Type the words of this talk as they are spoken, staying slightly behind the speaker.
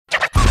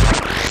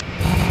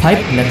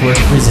Pipe Network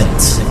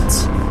presents.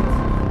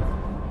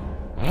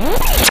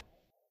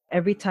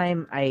 Every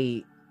time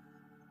I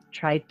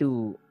try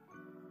to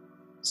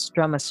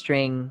strum a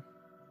string,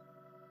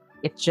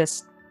 it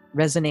just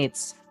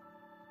resonates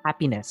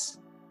happiness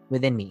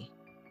within me.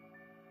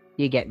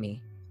 You get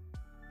me?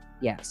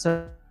 Yeah.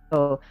 So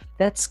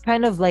that's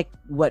kind of like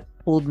what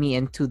pulled me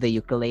into the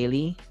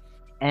ukulele.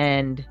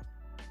 And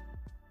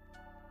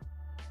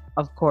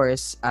of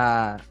course,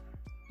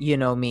 you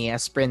know me, a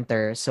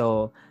sprinter.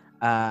 So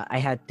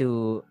I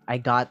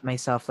got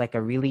myself like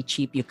a really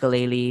cheap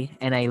ukulele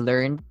and I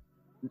learned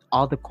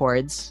all the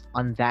chords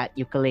on that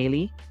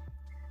ukulele.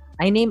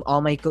 I name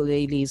all my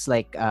ukuleles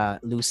like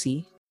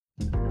Lucy.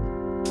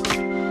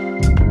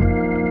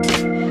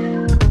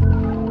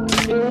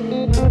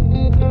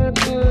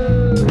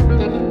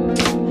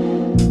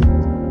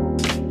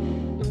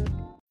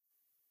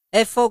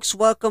 Hey folks,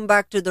 welcome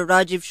back to the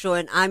Rajiv Show,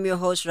 and I'm your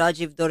host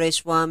Rajiv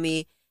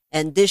Doreswamy,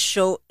 and this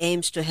show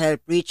aims to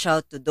help reach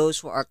out to those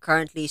who are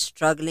currently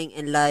struggling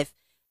in life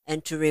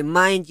and to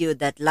remind you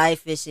that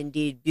life is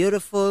indeed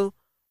beautiful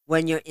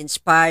when you're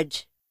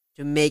inspired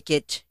to make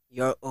it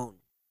your own.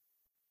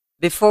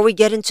 Before we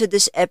get into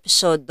this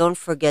episode, don't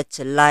forget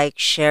to like,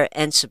 share,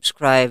 and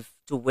subscribe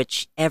to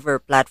whichever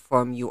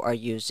platform you are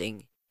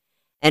using.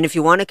 And if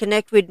you want to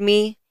connect with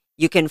me,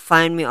 you can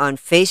find me on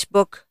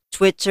Facebook,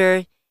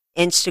 Twitter,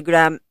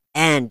 Instagram,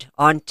 and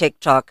on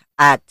TikTok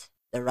at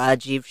The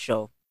Rajiv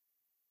Show.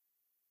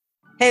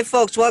 Hey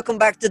folks, welcome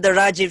back to The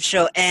Rajiv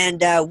Show.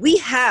 And we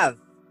have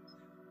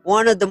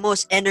one of the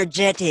most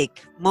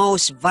energetic,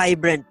 most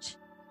vibrant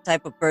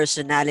type of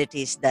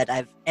personalities that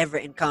I've ever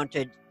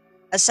encountered.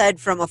 Aside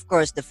from, of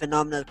course, the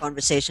phenomenal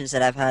conversations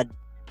that I've had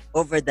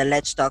over the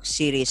Let's Talk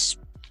series.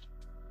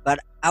 But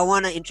I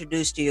want to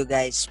introduce to you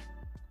guys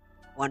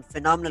one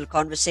phenomenal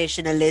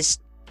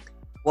conversationalist,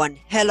 one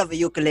hell of a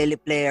ukulele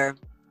player,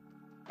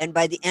 and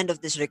by the end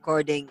of this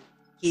recording,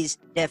 he's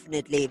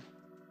definitely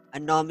a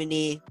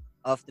nominee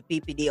of the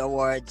PPD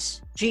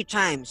Awards 3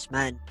 times,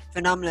 man.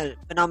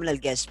 Phenomenal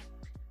guest.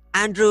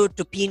 Andrew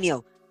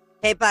Topinio.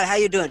 Hey, pal, how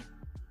you doing?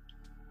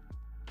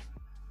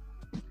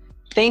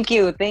 Thank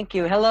you.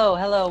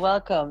 Hello,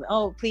 welcome.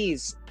 Oh,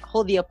 please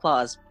hold the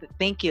applause.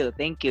 Thank you.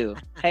 Hey,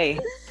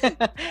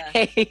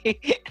 hey, hey.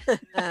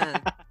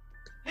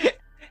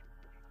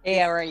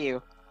 How are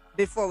you?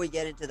 Before we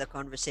get into the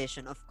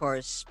conversation, of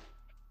course,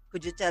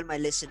 could you tell my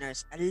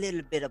listeners a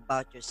little bit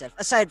about yourself,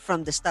 aside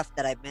from the stuff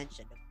that I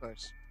mentioned, of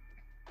course?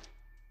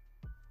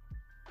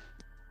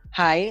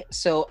 Hi.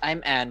 So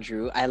I'm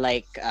Andrew. I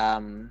like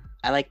to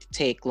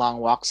take long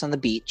walks on the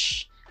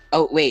beach.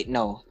 Oh wait,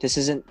 no, this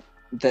isn't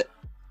the.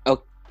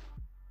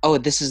 Oh,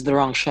 this is the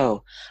wrong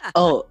show.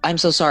 Oh, I'm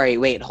so sorry.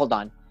 Wait, hold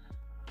on.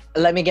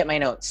 Let me get my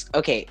notes.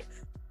 Okay,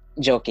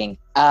 joking.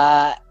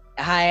 Hi,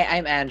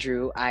 I'm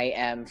Andrew. I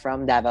am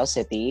from Davao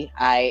City.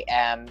 I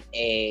am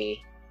a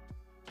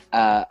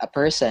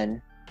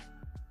person,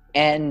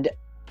 and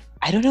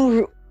I don't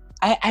know.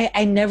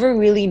 I never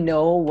really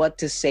know what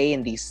to say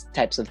in these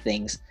types of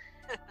things.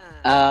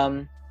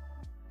 Um,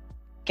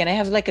 can I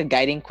have like a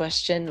guiding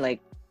question?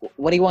 Like,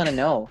 what do you want to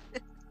know?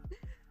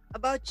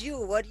 About you,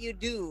 what do you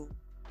do?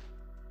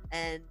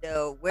 And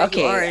where you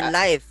Okay, are in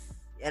life,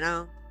 you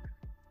know?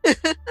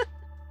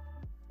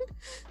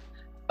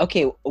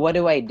 okay. What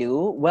do I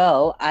do?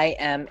 Well, I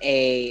am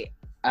I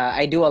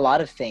do a lot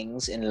of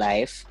things in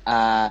life.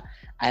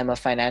 I'm a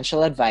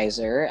financial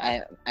advisor.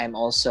 I'm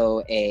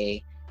also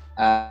a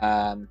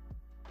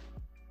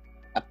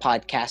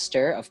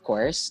podcaster, of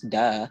course.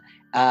 Duh.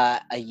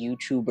 A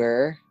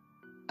YouTuber.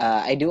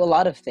 I do a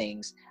lot of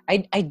things.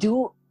 I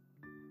do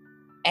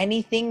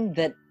anything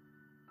that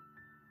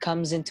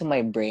comes into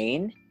my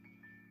brain,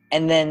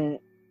 and then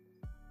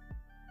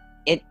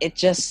it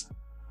just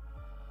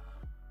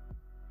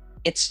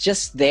it's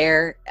just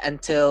there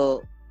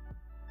until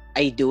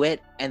I do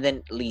it, and then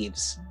it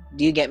leaves.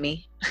 Do you get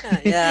me?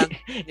 Yeah,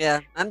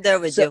 I'm there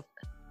with So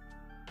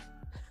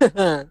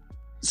you.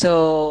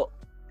 so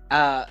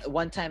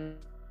one time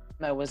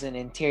I was an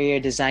interior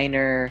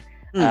designer.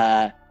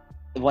 Mm.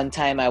 One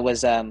time I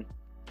was I'm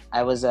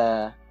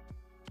trying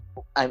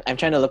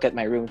to look at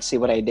my room to see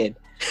what I did.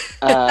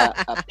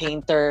 A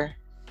painter.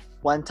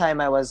 One time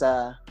I was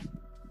I'm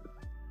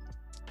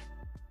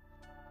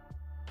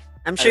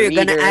a sure you're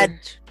gonna add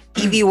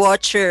reader. TV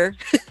watcher.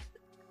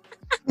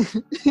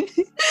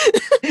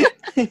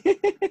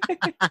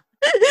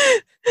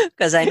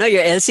 Because I know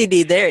your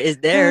LCD there is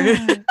there.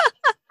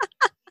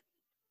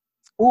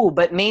 Ooh,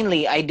 but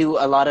mainly I do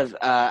a lot of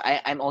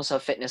I'm also a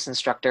fitness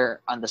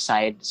instructor on the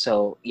side,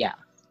 so yeah.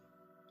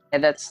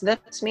 And that's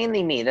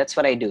mainly me. That's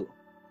what I do.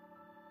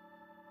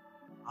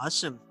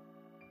 Awesome.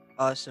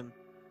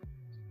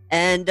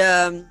 And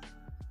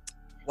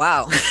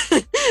wow.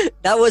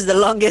 That was the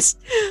longest.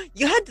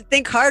 You had to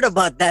think hard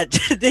about that,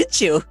 didn't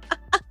you?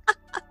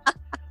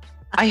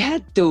 I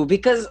had to,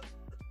 because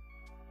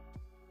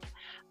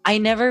I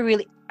never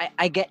really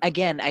I get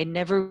again, I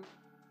never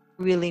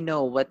really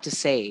know what to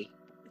say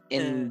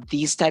in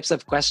these types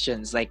of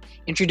questions. Like,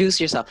 introduce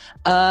yourself.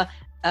 Hi,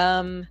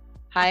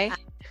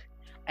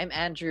 I'm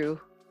Andrew.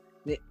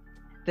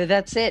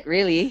 That's it,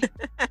 really.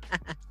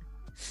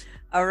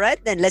 All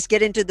right, then let's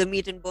get into the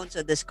meat and bones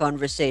of this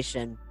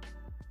conversation.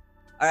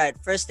 All right,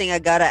 first thing I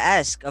gotta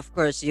ask, of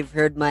course, you've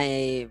heard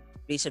my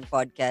recent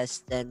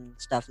podcast and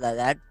stuff like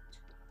that.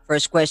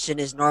 First question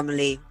is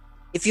normally,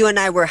 if you and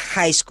I were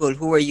high school,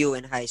 who were you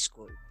in high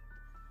school?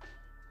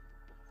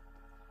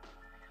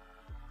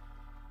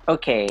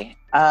 Okay.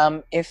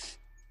 If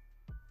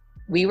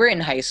we were in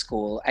high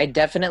school, I'd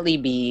definitely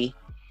be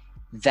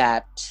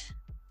that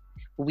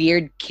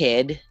weird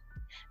kid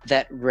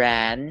that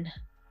ran,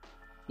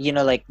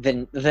 like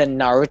the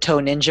Naruto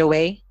ninja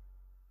way.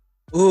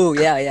 Ooh,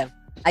 yeah, yeah.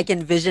 I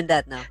can vision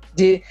that now.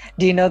 Do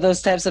you know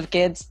those types of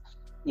kids?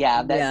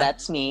 Yeah, Yeah.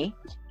 that's me.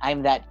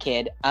 I'm that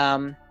kid.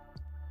 I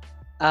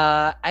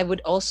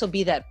would also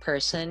be that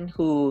person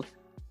who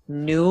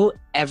knew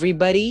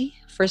everybody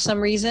for some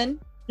reason,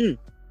 Hmm.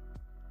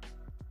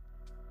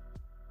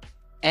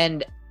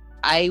 and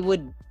I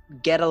would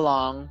get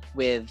along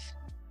with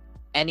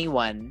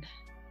anyone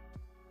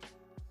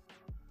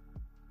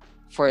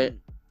for Hmm.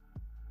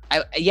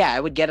 I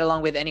would get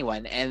along with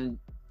anyone, and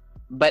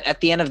but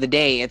at the end of the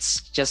day, it's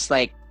just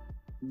like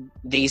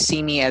they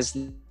see me as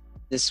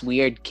this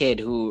weird kid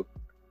who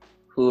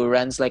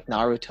runs like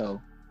Naruto.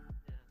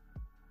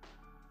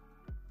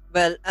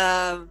 Well,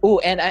 Oh,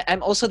 and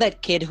I'm also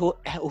that kid who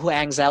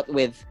hangs out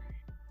with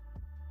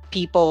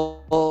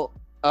people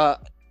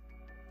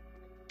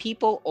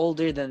people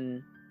older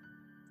than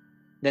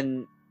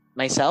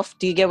myself.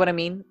 Do you get what I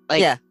mean?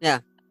 Like yeah, yeah.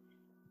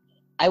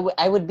 I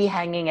would be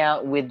hanging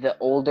out with the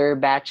older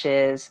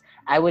batches.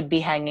 I would be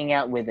hanging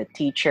out with the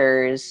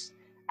teachers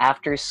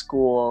after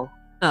school.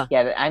 Huh.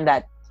 Yeah, I'm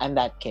that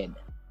kid.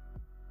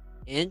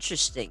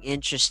 Interesting,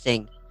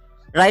 interesting.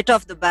 Right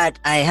off the bat,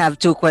 I have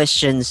two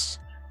questions.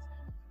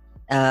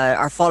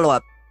 Our follow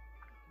up.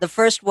 The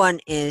first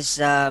one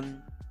is,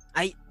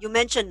 I you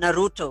mentioned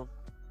Naruto.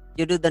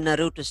 You do the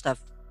Naruto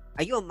stuff.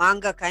 Are you a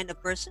manga kind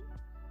of person?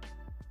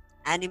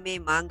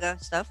 Anime, manga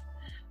stuff?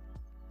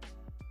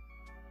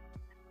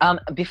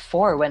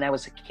 Before when I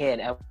was a kid,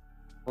 I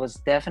was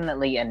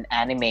definitely an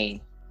anime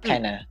Hmm.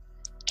 kind of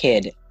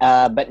kid.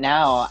 But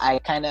now I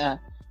kind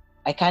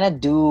of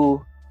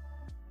do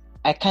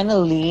I kind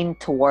of lean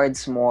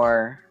towards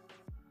more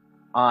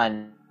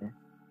on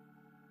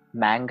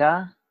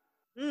manga.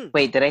 Hmm.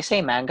 Wait, did I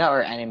say manga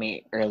or anime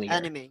earlier?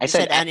 Anime. I You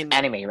said said anime.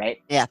 anime,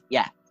 right? Yeah.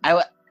 Yeah.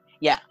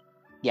 Yeah.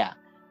 Yeah.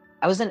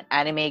 I was an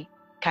anime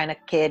kind of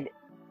kid,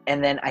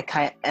 and then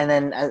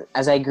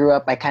as I grew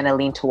up, I kind of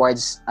leaned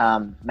towards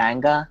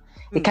manga.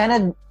 It Hmm. kind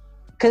of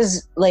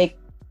cuz like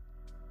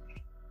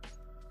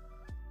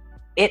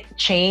it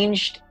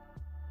changed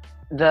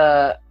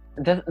the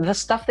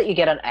stuff that you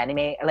get on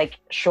anime. Like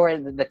sure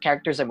the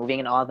characters are moving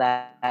and all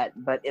that,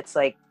 but it's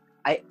like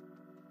I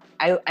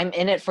I'm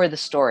in it for the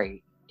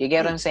story. Do you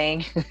get what Hmm. I'm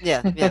saying?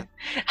 Yeah, yeah.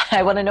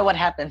 I want to know what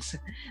happens.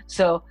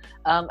 So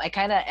I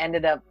kind of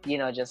ended up,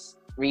 just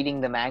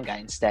reading the manga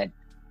instead.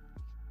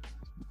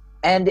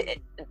 And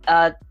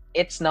Hmm.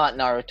 it's not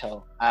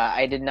Naruto.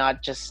 I did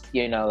not just,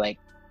 like,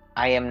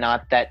 I am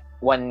not that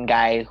one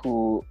guy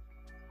who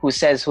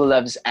says who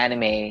loves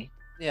anime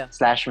Yeah.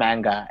 slash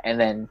manga and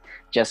then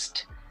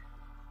just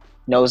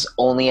knows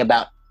only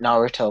about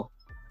Naruto.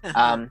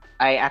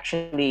 I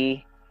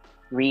actually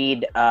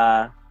read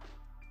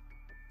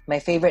my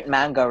favorite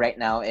manga right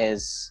now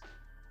is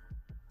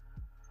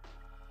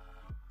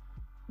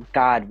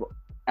God.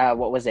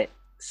 What was it?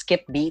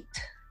 Skip Beat.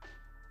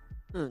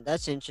 Hmm,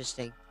 that's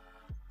interesting.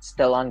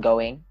 Still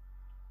ongoing.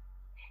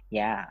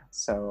 Yeah.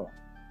 So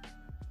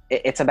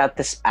it's about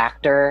this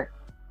actor.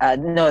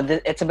 No,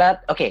 it's about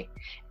okay.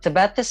 It's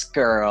about this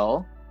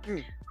girl Hmm.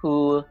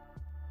 who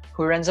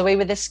who runs away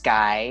with this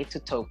guy to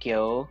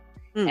Tokyo,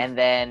 Hmm. and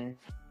then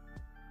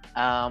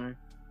um,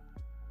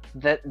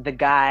 the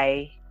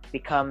guy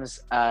becomes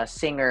a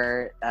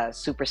singer,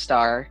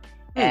 superstar,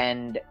 Hmm.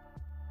 and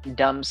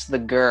dumps the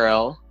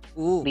girl,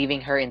 Ooh.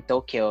 leaving her in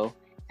Tokyo.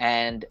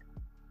 And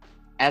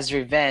as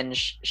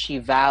revenge, she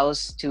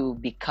vows to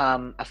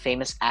become a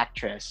famous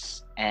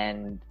actress.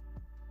 And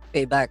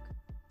Payback.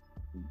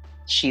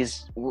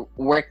 she's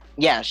work.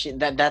 Yeah,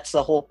 that's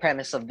the whole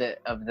premise of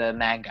the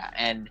manga,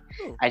 and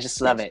Ooh, I just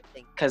that's love it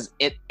interesting. because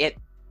it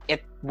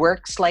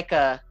works like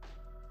a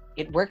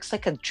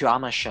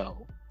drama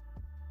show.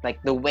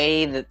 Like the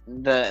way that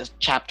the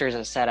chapters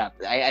are set up,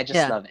 I just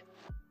Yeah, love it.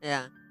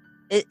 yeah.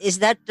 Is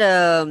that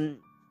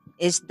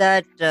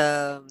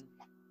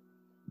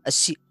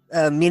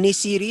a mini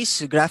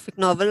series, graphic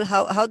novel?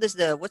 How does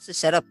the what's the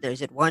setup there?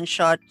 Is it one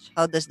shot?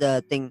 How does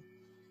the thing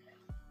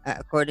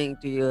according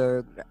to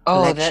your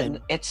Oh, that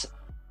collection?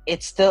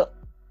 it's still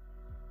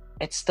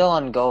it's still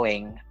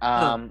ongoing.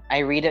 Huh. I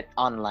read it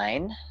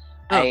online.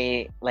 Huh.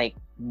 I like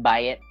buy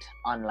it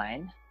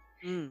online,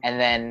 Mm. and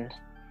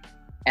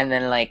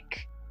then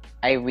like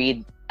I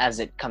read as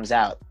it comes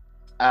out.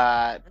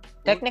 Uh, That's cool.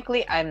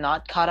 Technically, I'm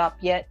not caught up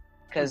yet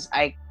Mm. because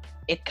I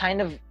it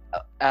kind of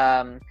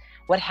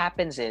what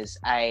happens is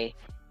I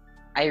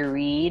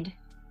read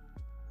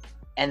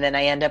and then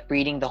I end up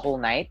reading the whole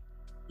night,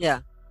 Yeah.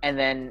 and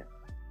then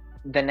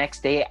the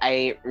next day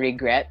I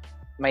regret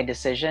my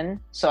decision,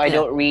 so I Yeah.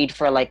 don't read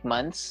for like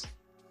months. Huh.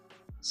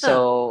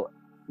 So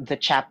the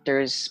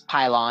chapters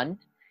pile on,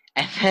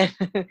 and then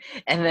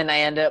and then I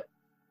end up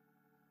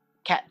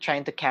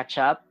trying to catch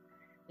up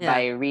Yeah.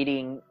 by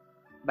reading,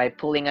 by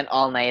pulling an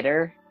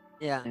all-nighter,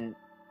 Yeah. and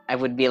I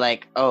would be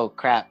like, oh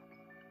crap,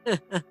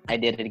 I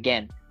did it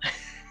again.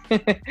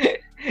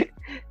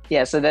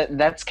 Yeah, so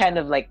that's kind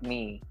of like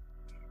me.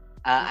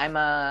 uh, i'm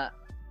a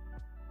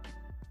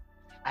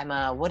I'm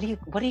a, what do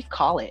you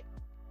call it,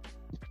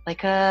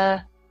 like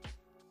a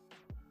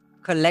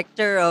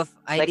Collector of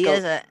like a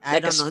ideas. I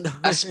like a, don't know the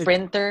a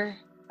word.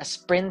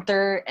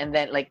 sprinter, and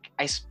then like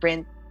I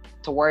sprint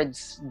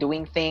towards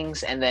doing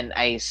things, and then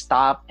I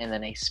stop, and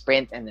then I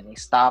sprint, and then I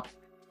stop.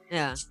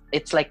 Yeah.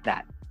 It's like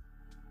that.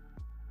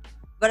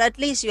 But at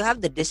least you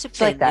have the It's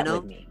like discipline, you that with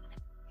know. me.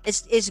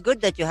 It's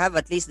good that you have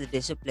at least the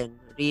discipline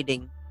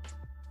reading.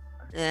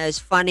 It's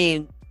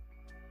funny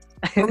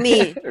for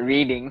me.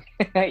 Reading.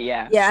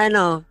 Yeah. Yeah, I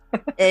know.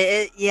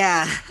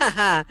 Yeah.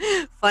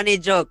 Funny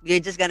joke. We're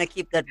just gonna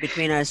keep that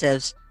between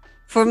ourselves.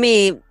 For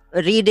me,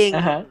 reading,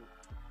 Uh-huh.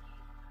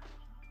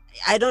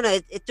 I don't know.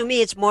 To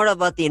me, it's more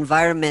about the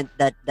environment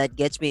that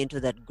gets me into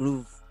that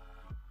groove.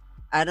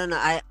 I don't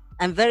know.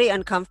 I'm very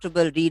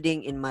uncomfortable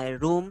reading in my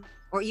room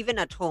or even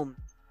at home.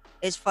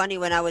 It's funny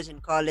when I was in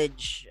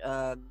college.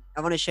 I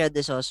want to share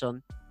this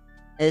also.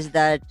 Is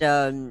that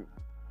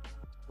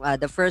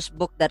the first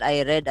book that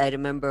I read? I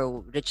remember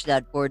Rich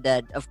Dad Poor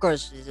Dad. Of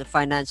course, it's a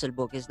financial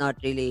book. It's not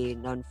really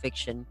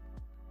nonfiction.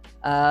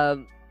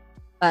 Um,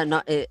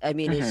 not. I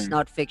mean, it's Mm-hmm.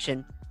 not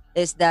fiction.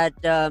 Is that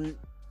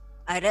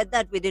I read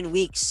that within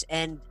weeks,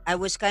 and I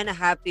was kind of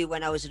happy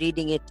when I was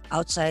reading it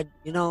outside.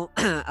 You know,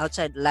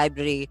 outside the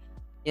library.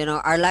 You know,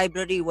 our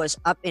library was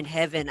up in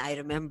heaven. I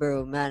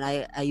remember, man.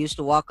 I used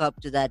to walk up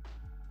to that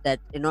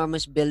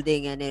enormous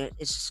building, and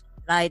it's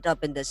right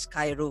up in the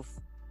sky roof.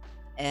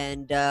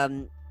 And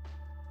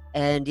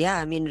yeah,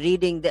 I mean,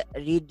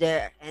 read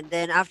there, and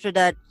then after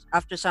that,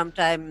 after some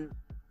time,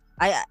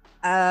 I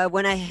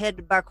when I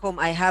head back home,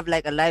 I have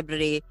like a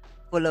library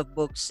full of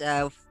books.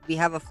 We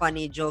have a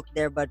funny joke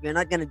there, but we're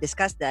not gonna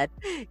discuss that.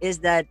 Is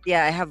that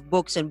yeah? I have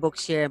books and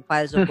books here and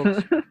piles of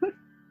books,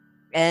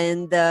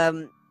 and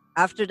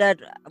after that,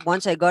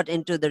 once I got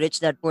into the Rich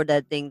Dad Poor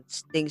Dad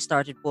things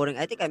started pouring.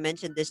 I think I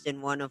mentioned this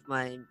in one of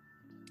my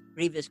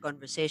previous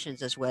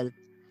conversations as well.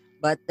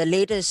 But the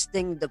latest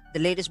thing, the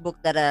latest book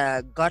that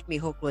got me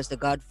hooked was The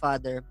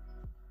Godfather,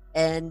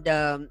 and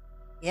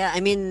yeah, I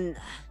mean,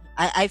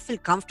 I feel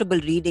comfortable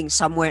reading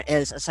somewhere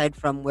else aside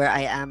from where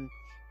I am.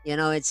 You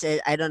know, it's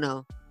I don't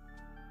know,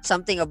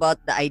 something about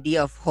the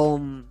idea of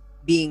home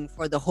being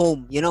for the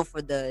home, you know,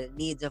 for the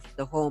needs of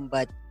the home,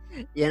 but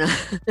you know,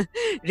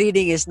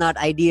 reading is not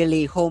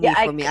ideally Yeah, homey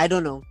for me. I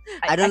don't know.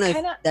 I, I I don't know if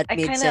kind of that I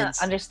made kind of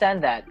sense.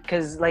 understand that,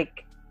 because like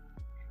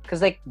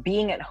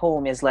being at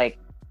home is like,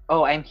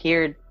 oh, I'm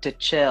here to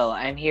chill,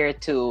 I'm here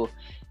to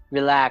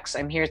relax,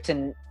 I'm here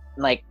to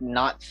like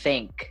not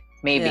think,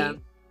 Yeah, maybe,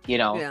 you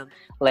know, yeah,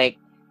 like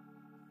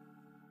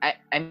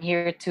I'm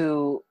here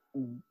to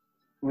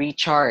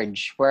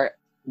recharge, where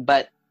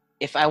but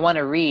if I want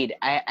to read,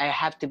 I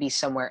have to be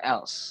somewhere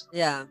else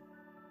yeah.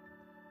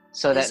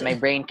 so that It's my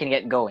brain can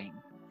get going,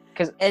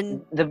 because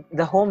and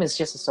the home is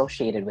just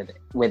associated with it,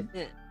 with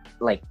yeah,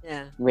 like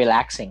yeah,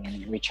 relaxing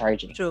and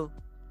recharging. true.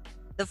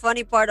 The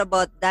funny part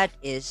about that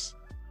is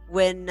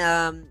when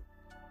I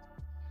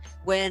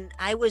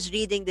was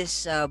reading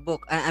this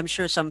book, I'm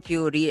sure some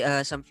few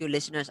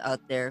listeners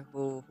out there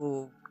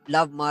who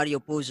love Mario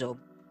Puzo.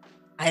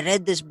 I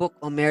read this book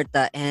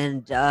Omerta,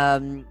 and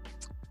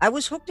I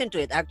was hooked into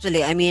it.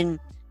 Actually, I mean,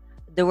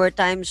 there were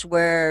times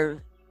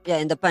where yeah,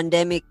 in the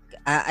pandemic,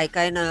 I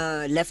kind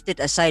of left it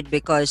aside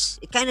because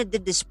it kind of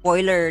did the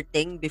spoiler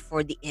thing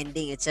before the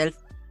ending itself.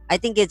 I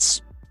think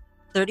it's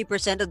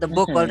 30% of the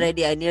book Mm-hmm.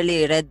 already. I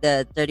nearly read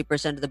the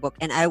 30% of the book,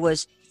 and I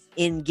was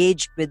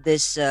engaged with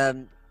this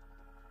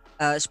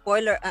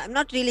spoiler. I'm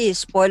not really a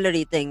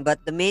spoilery thing, but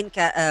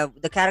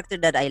the character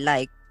that I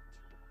like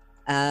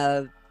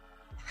uh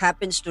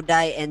happens to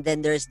die, and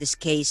then there's this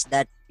case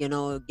that you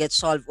know gets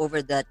solved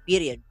over that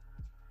period.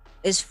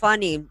 It's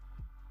funny.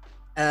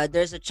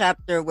 There's a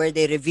chapter where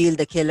they reveal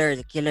the killer.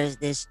 The killer is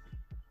this,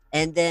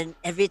 and then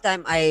every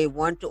time I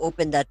want to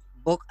open that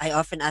book, I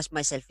often ask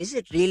myself, is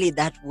it really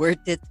that worth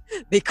it?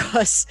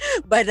 Because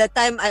by the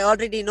time I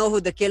already know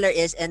who the killer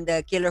is and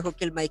the killer who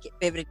killed my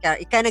favorite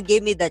character, it kind of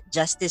gave me that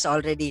justice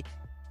already.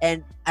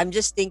 And I'm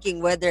just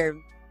thinking whether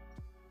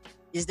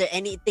is there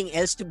anything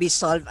else to be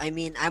solved? I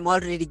mean, I'm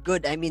already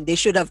good. I mean, they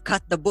should have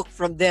cut the book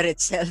from there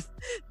itself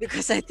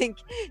because I think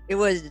it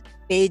was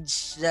page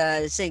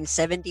saying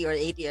 70 or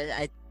 80.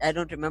 I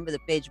don't remember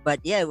the page, but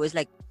yeah, it was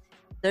like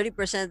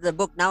 30% of the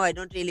book. Now I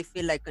don't really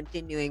feel like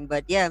continuing,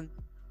 but yeah,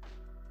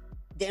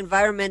 the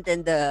environment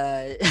and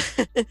the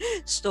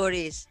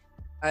stories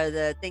are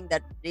the thing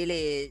that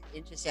really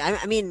interesting.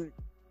 I mean,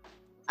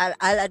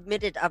 I'll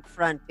admit it up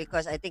front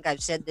because I think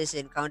I've said this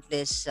in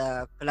countless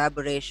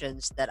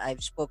collaborations that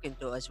I've spoken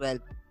to as well.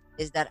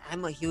 Is that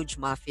I'm a huge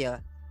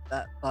mafia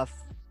buff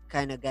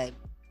kind of guy,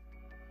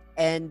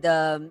 and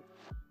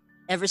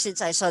ever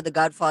since I saw The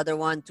Godfather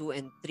 1, 2,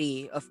 and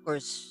 3, of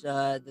course,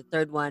 the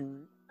third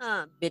one,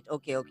 bit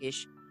okay.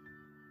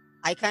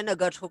 I kind of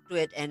got hooked to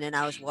it, and then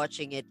I was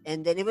watching it,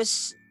 and then it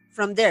was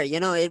from there.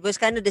 It was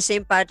kind of the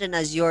same pattern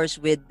as yours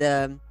with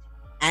the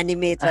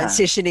anime Uh-huh.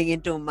 transitioning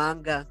into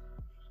manga.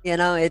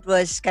 It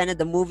was kind of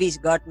the movies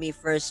got me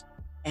first,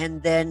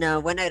 and then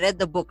when I read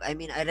the book, I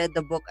mean, I read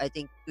the book I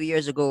think 2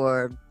 years ago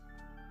or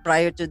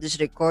prior to this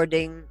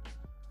recording.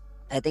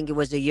 I think it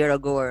was a year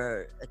ago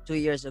or 2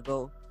 years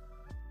ago,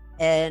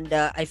 and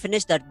I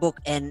finished that book,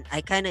 and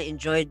I kind of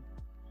enjoyed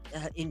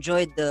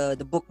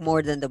the book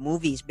more than the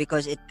movies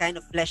because it kind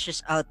of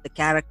fleshes out the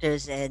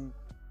characters, and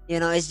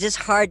it's just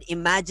hard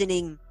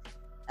imagining.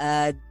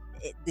 uh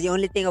the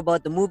only thing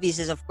about the movies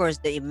is, of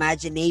course, the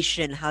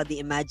imagination, how the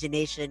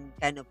imagination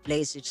kind of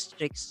plays its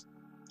tricks.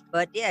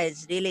 But yeah,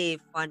 it's really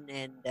fun,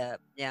 and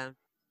yeah,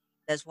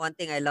 that's one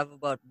thing I love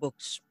about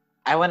books.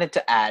 I wanted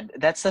to add,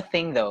 that's the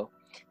thing though.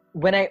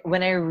 When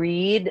I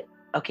read,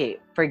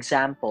 okay, for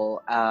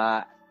example,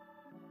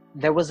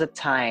 there was a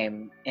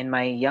time in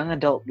my young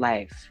adult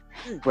life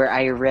Mm, where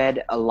I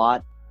read a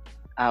lot,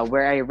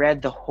 where I read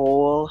the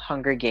whole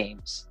Hunger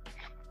Games.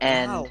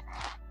 And wow.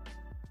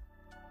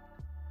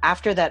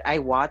 after that, I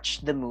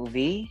watched the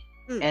movie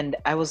Mm, and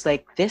I was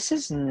like, this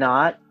is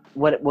not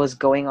what was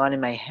going on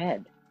in my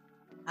head.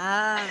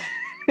 ah,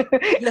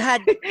 you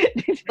had,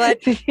 but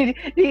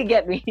Do you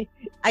get me?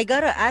 I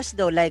gotta ask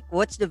though, like,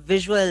 what's the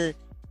visual?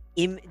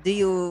 Do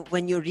you,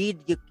 when you read,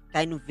 you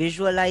kind of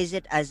visualize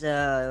it as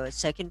a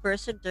second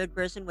person, third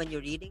person when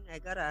you're reading? I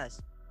gotta ask.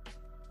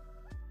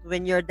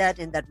 When you're that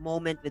in that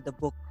moment with the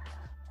book,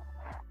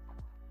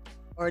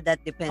 or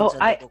that depends Oh, on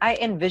the I, book. I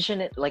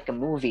envision it like a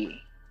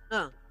movie.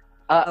 Oh,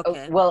 Oh,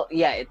 okay. well,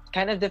 yeah, it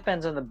kind of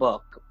depends on the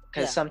book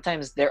because Yeah,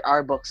 sometimes there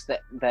are books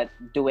that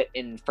do it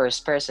in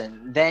first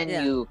person. Then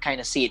yeah, you kind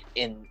of see it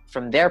in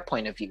from their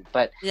point of view.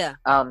 But yeah.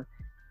 um,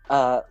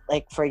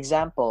 like for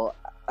example,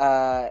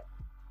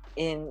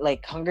 in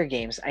like Hunger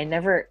Games, I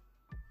never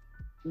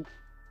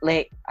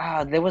like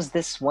there was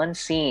this one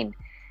scene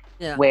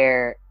Yeah.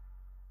 where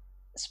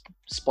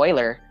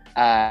spoiler,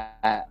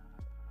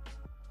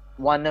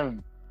 one of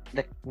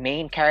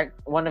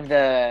one of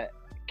the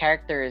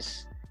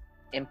characters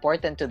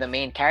important to the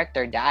main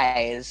character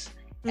dies,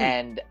 Hmm.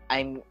 and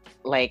I'm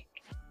like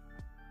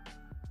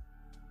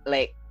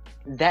like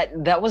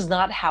that was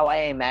not how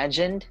I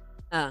imagined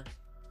Ah.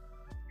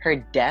 her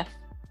death,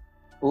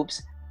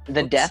 oops,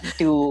 the Oops. death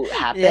to Yeah.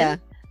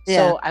 happen. Yeah.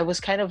 So I was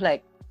kind of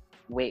like,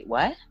 wait,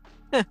 what?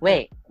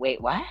 Wait,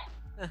 what?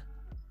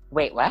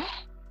 Wait, what?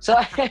 So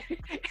I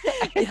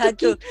You had to had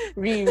to. keep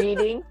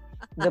rereading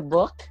the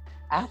book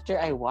after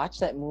I watched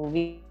that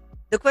movie.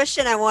 The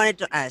question I wanted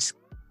to ask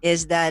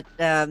is that,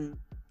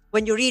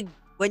 when you read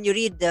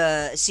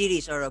the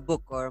series or a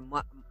book or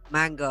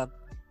manga,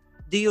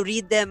 do you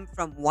read them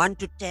from 1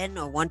 to 10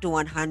 or 1 to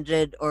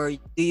 100, or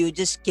do you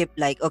just skip,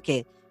 like,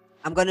 okay,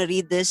 I'm going to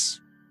read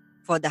this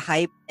for the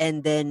hype,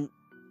 and then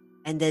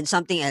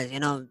something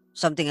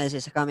else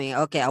is coming.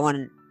 Okay, I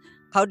want.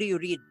 How do you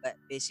read,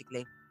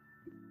 basically?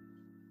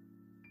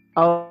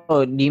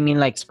 Oh, do you mean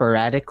like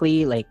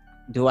sporadically? Like,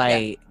 do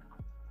Yeah, I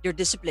your do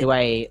discipline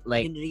I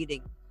like? in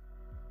reading.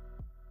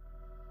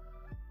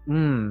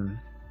 Hmm.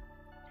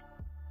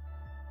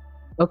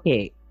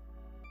 Okay.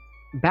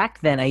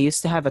 Back then, I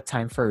used to have a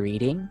time for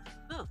reading,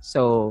 Oh.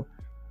 so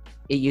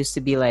it used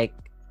to be like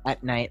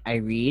at night I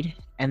read,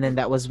 and then Mm,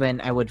 that was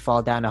when I would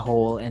fall down a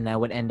hole and I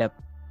would end up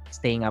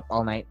staying up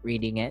all night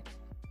reading it.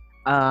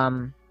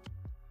 Um,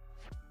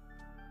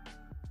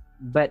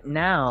 but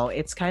now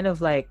it's kind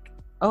of like,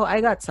 oh,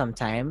 I got some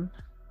time.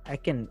 I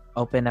can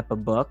open up a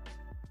book.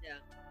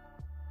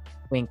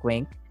 Wink,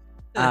 wink.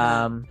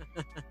 yeah. Um,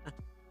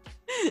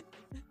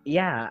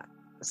 yeah.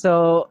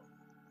 So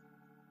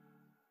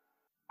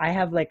I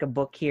have like a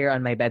book here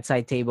on my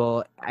bedside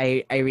table.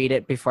 I read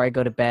it before I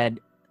go to bed.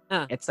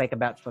 Huh. It's like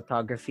about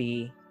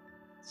photography.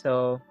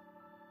 So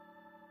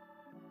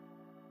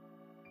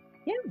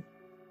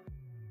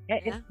yeah,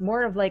 it's Yeah.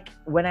 more of like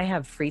when I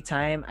have free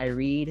time, I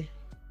read.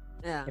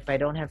 Yeah. If I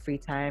don't have free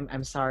time,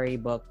 I'm sorry,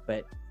 book,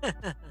 but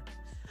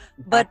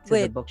But back to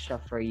the wait,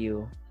 bookshelf for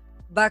you.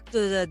 back to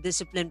the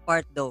discipline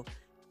part though.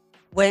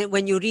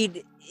 When you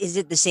read, is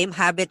it the same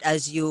habit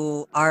as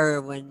you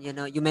are when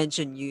you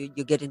mentioned you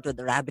get into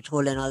the rabbit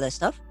hole and all that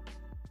stuff?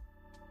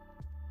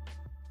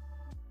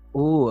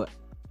 Ooh,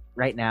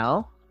 right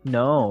now?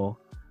 No.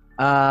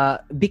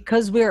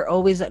 Because we're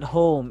always at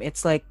home,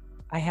 it's like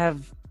I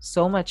have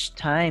so much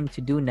time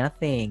to do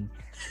nothing.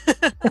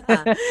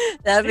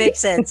 That makes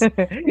sense.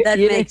 That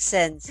you know, makes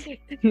sense.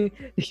 do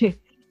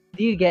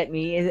you get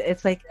me?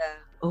 It's like, Yeah.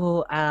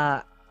 oh,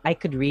 I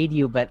could read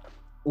you, but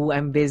oh,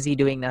 I'm busy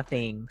doing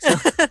nothing. So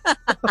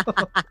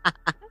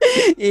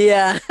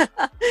Yeah.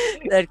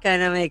 That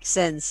kind of makes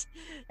sense.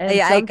 and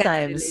I kind of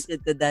sometimes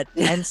related to that.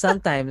 and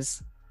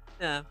sometimes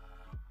Yeah.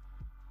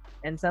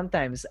 and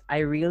sometimes I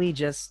really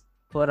just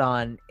put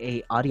on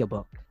a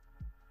audiobook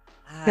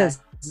Ah. because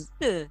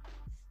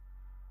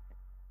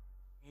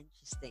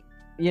Interesting.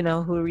 you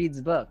know who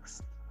reads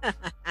books.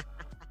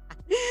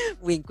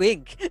 Wink,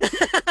 wink.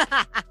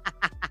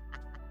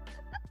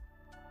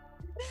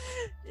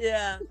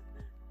 Yeah.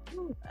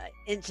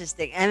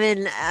 Interesting. I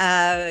mean,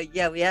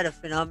 yeah, we had a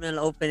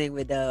phenomenal opening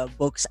with the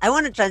books. I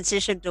want to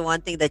transition to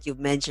one thing that you've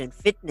mentioned,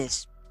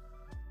 fitness.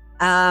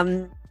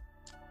 Um,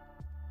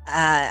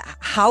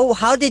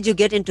 how did you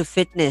get into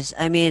fitness?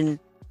 I mean,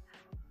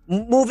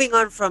 moving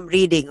on from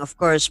reading, of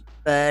course,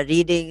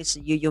 readings.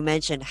 You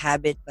mentioned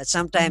habit, but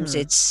sometimes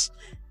Mm-hmm. it's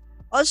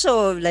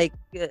also like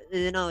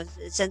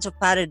sense of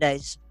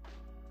paradise.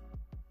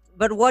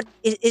 But what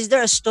is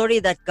there a story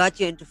that got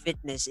you into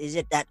fitness? Is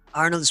it that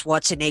Arnold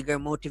Schwarzenegger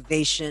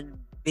motivation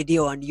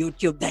video on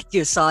YouTube that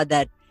you saw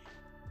that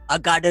I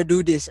gotta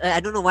do this?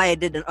 I don't know why I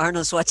did an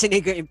Arnold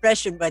Schwarzenegger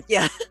impression, but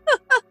yeah.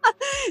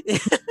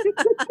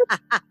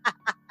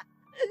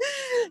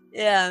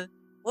 Yeah.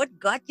 What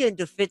got you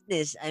into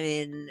fitness? I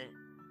mean,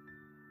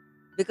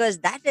 because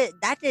that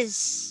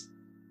is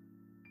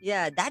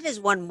yeah, that is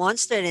one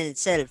monster in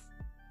itself.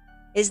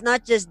 It's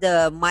not just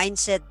the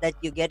mindset that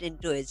you get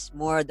into; it's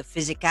more the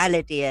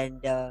physicality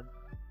and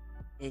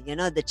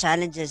the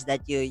challenges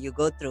that you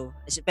go through,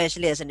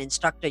 especially as an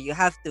instructor. You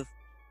have to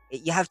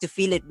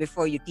feel it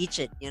before you teach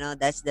it.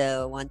 That's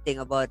the one thing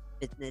about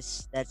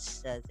fitness.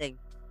 That's the thing.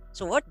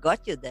 So, what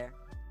got you there?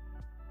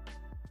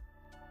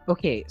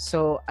 Okay,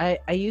 so I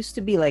used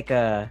to be like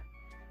a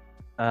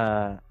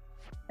uh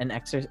an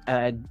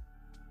exercise.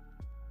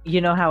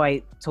 You know how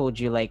I told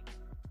you, like,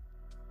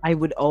 I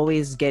would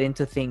always get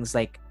into things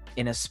like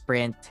in a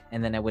sprint,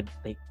 and then I would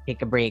like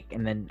take a break,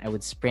 and then I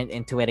would sprint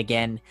into it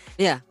again,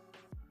 Yeah.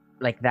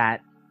 like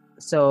that.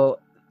 So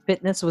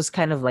fitness was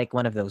kind of like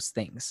one of those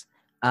things.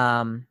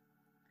 Um,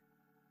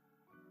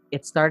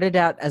 it started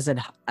out as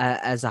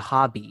a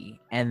hobby,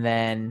 and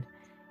then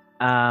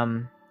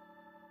um,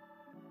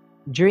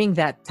 during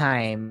that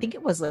time, I think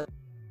it was like,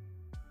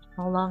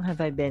 how long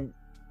have I been?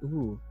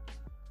 Ooh,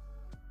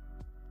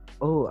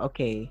 oh,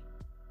 okay.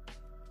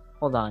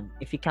 Hold on.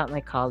 If you count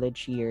my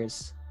college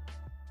years,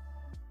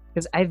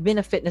 because I've been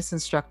a fitness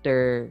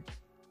instructor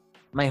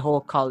my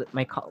whole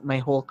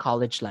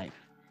college life.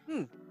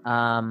 Hmm.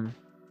 Um,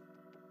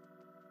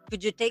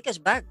 Could you take us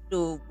back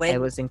to I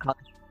when? was in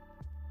college.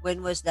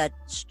 When was that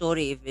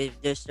story?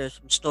 If there's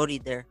some story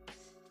there.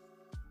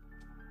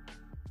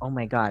 Oh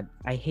my god,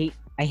 I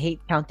hate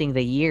counting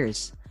the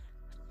years.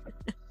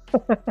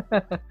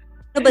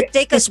 No, but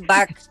take us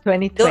back. Do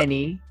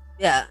 2020.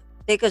 Yeah,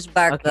 take us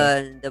back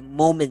Okay, the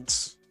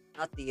moments,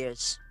 not the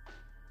years.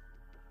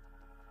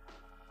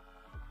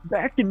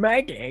 back in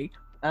my day.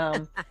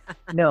 Um,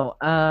 no.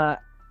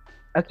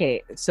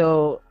 Okay.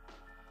 So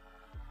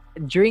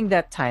during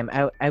that time,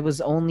 I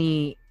was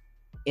only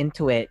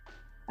into it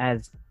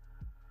as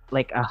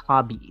like a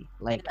hobby.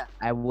 Like Yeah.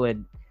 I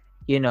would,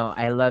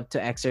 I love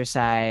to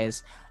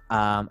exercise.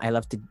 I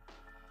love to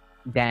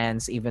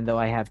dance, even though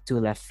I have two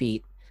left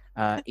feet.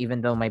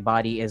 Even though my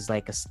body is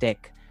like a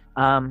stick.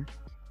 Um,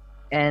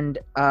 and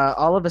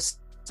all of a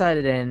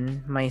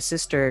sudden, my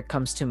sister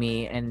comes to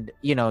me, and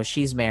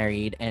she's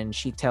married, and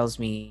she tells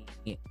me,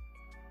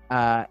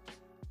 uh,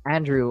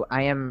 Andrew,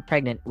 I am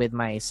pregnant with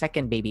my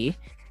second baby.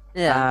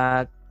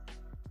 Yeah.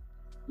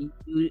 Uh,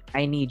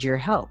 I need your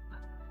help.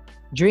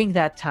 During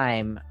that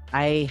time,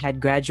 I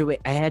had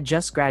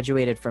just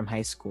graduated from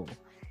high school,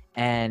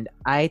 and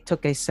I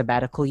took a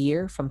sabbatical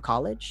year from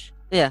college.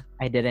 Yeah.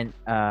 I didn't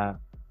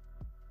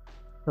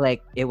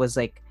like it was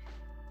like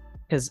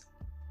because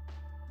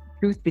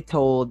truth be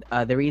told,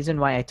 the reason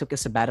why I took a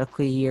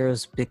sabbatical year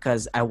was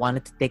because I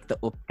wanted to take the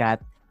UPCAT,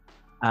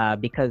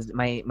 because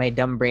my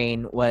dumb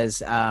brain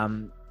was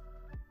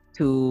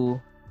too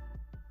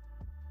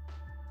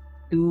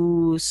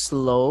too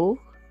slow,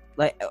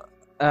 like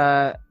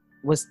uh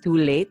was too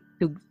late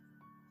to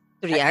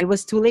To it react.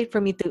 was too late for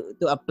me to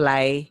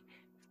apply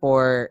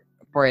for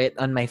it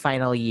on my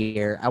final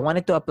year.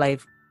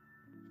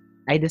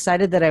 I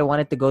decided that I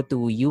wanted to go to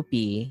UP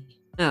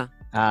Yeah.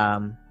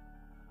 um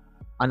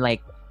on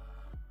like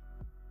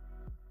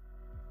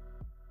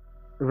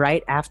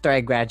right after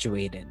I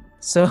graduated.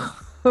 So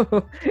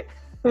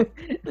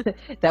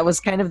that was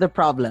kind of the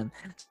problem.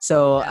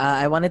 So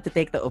Yeah. I wanted to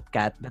take the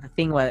UPCAT, but the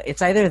thing was,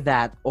 it's either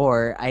that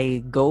or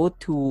I go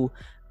to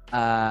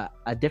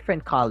a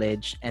different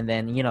college, and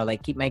then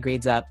like keep my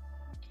grades up,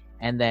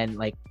 and then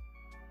like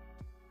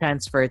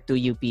transfer to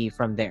UP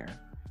from there.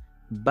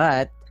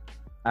 But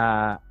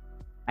uh,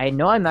 I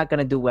know I'm not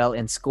gonna do well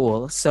in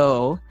school,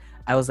 so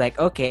I was like,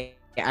 okay,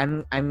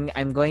 I'm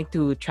going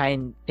to try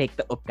and take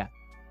the UPCAT.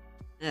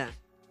 Yeah.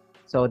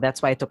 So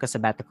that's why I took a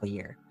sabbatical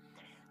year.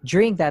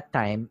 During that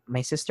time,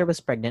 my sister was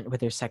pregnant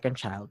with her second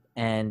child,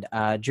 and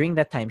during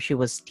that time, she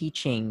was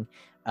teaching,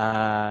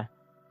 uh,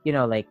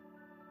 like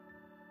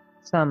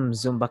some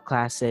Zumba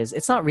classes.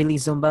 It's not really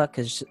Zumba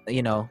because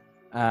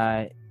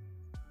uh,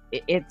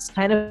 it's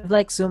kind of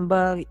like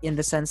Zumba in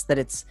the sense that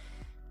it's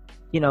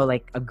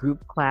like a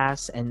group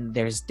class, and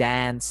there's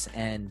dance,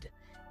 and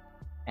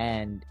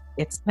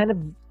it's kind of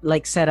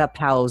like set up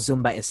how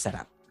Zumba is set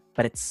up,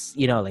 but it's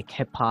like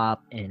hip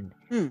hop and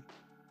Hmm.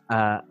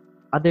 uh,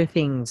 other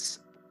things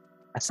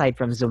aside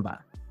from Zumba.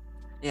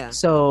 Yeah.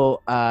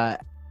 So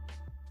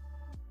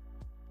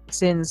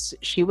since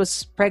she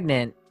was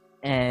pregnant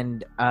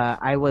and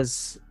I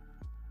was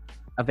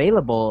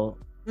available,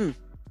 Hmm.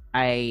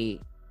 I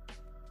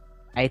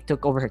I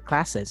took over her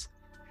classes,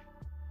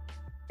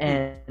 Hmm.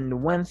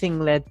 and one thing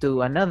led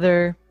to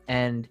another,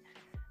 and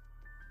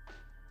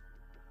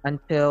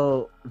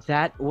until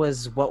that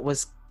was what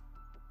was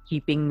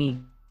keeping me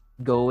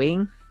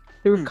going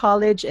through Hmm.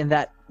 college, and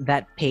that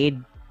paid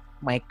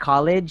my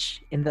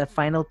college in the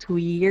final 2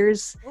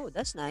 years. Oh,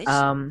 that's nice.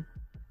 Um,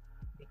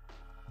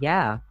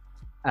 yeah,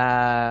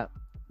 uh,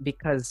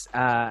 because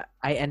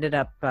I ended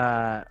up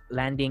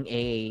landing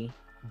a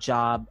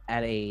job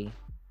at a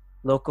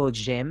local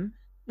gym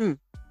Hmm.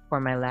 for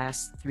my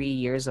last 3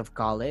 years of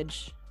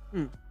college.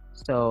 Hmm.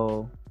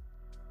 So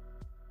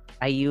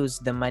I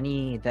used the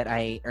money that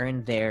I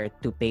earned there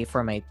to pay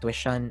for my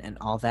tuition and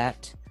all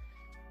that.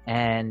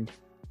 And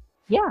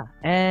yeah,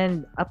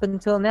 and up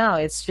until now,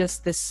 it's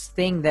just this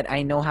thing that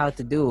I know how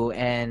to do.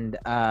 And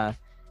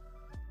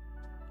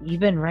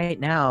even right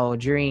now,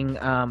 during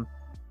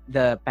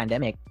the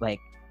pandemic,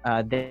 like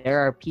there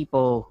are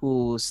people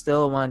who are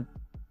still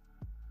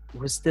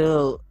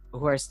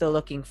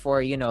looking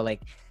for,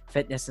 like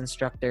fitness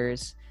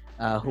instructors,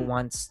 who Hmm.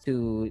 wants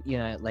to,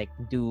 like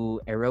do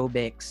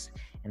aerobics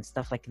and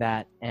stuff like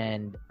that.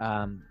 And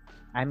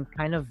I'm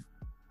kind of,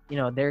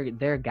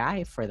 their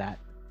guy for that.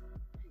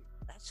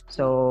 That's cool.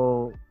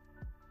 So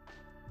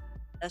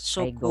That's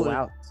I so go cool.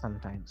 out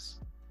sometimes.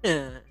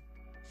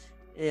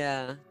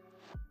 Yeah.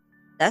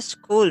 That's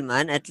cool,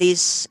 man. At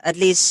least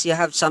you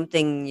have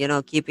something,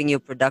 keeping you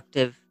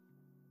productive.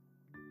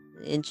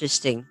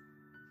 Interesting.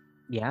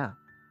 Yeah.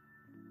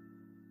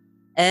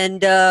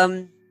 And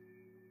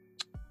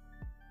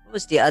what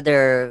was the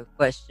other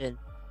question?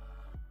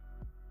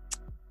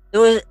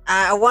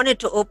 I wanted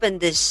to open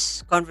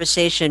this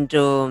conversation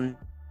to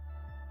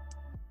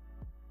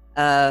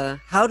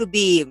how to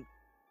be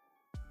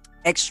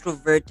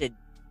extroverted.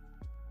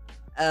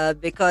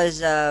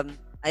 Because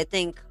I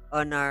think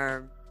on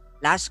our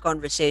last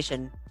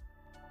conversation,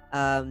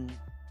 um,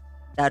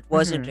 that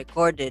wasn't Mm-hmm.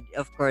 recorded,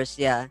 of course,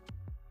 yeah,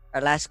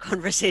 our last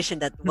conversation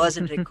that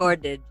wasn't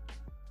recorded,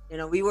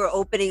 we were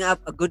opening up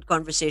a good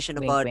conversation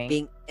Wink, about wink.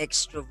 being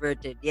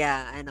extroverted.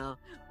 Yeah, I know.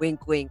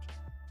 Wink, wink.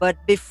 But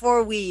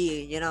before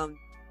we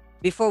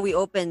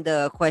open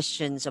the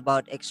questions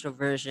about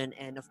extroversion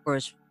and, of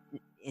course,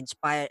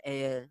 inspire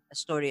a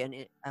story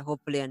and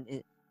hopefully an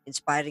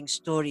inspiring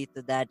story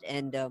to that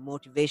and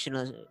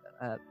motivational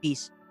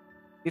piece.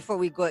 Before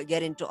we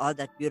get into all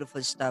that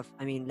beautiful stuff,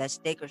 I mean, let's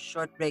take a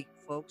short break,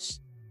 folks,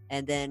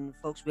 and then,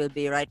 folks, we'll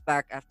be right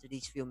back after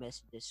these few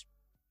messages.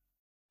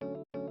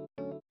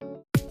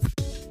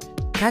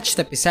 Catch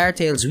the Pizarra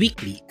Tales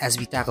weekly as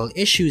we tackle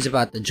issues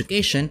about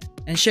education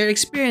and share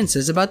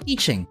experiences about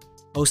teaching.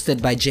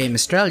 Hosted by James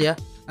Australia,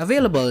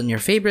 available on your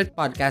favorite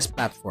podcast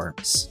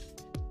platforms.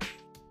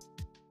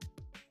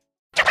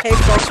 Hey,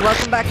 folks,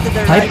 welcome back to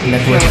the Hype Rising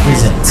Network Show, and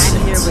presents.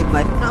 I'm here with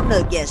my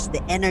phenomenal guest,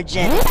 the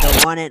energetic,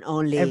 the one and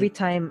Every only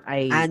time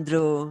I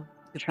Andrew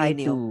try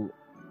Topinio. to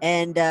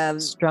And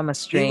strum a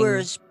we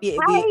were string,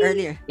 hi,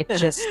 earlier it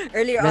just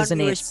earlier on we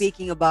were resonates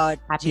speaking about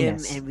gym,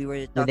 happiness and we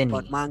were talking within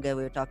about me. manga,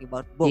 we were talking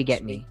about You books.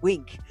 get Wink, me?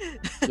 wink.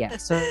 Yeah.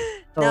 So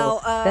Now,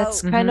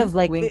 that's kind of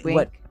like Wink, be-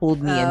 what wink.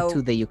 pulled me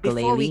into the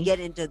before we ukulele. get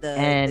into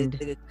And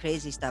the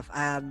crazy stuff,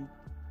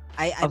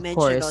 I of mentioned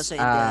course, also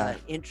in the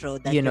intro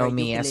that you you're a know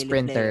me, a ukulele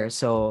sprinter. player.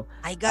 So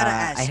I gotta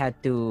ask, I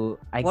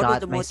what was got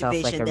the myself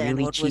like motivation a there, and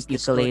really what was cheap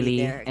the story ukulele,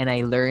 there? and I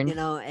learned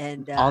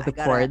And all the I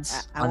gotta, chords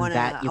on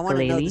that I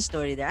wanna know the ukulele.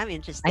 story there. I'm I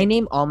interested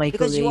name all my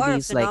because you are a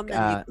ukuleles like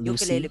phenomenal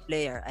ukulele Lucy.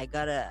 player. I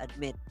gotta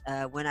admit,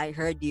 when I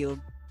heard you,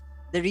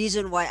 the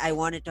reason why I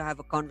wanted to have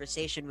a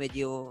conversation with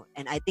you,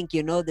 and I think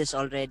you know this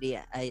already.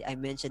 I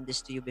mentioned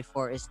this to you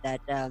before, is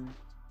that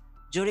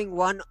during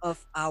one of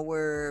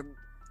our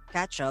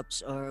catch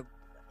ups or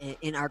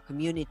in our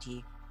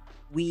community,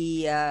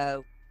 we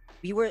uh,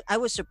 we were. I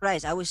was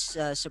surprised. I was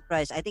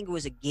surprised. I think it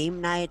was a game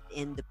night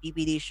in the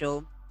PPD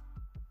show,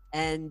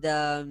 and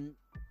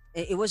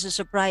it was a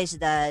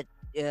surprise that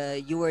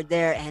you were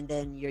there, and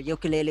then your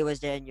ukulele was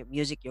there, and your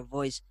music, your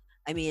voice.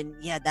 I mean,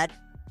 yeah, that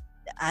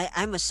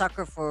I'm a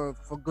sucker for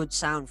good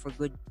sound, for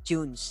good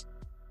tunes,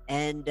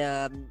 and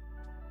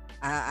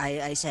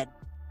I said,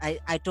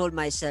 I told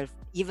myself,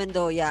 even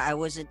though, yeah, I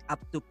wasn't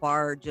up to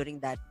par during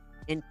that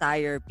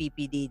entire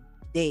PPD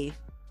day,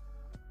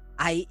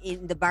 I,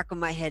 in the back of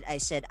my head, I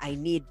said I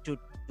need to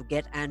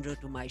get Andrew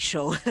to my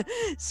show.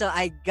 So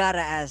I gotta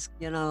ask,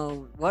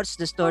 what's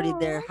the story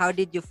there? Oh. How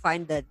did you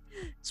find that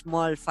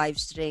small 5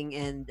 string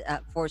and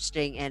 4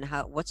 string, and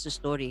how? What's the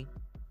story?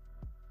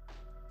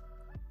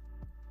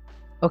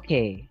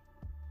 Okay,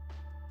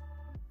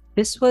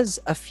 this was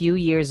a few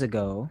years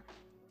ago.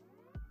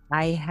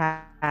 I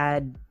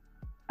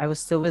was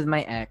still with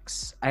my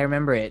ex. I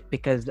remember it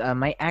because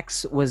my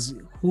ex was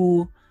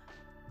who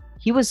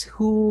he was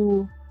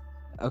who.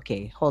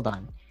 Okay, hold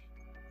on.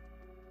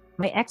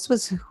 My ex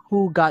was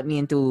who got me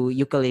into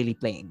ukulele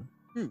playing.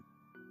 Hmm.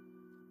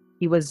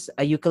 He was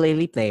a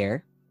ukulele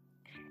player,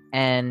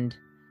 and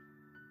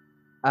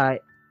uh,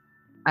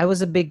 I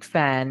was a big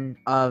fan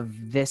of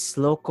this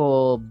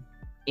local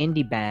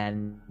indie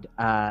band,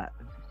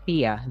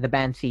 Thea, the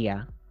band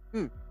Thea.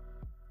 Hmm.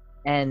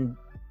 And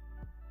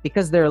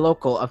because they're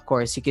local, of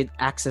course, you could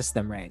access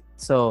them, right?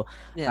 So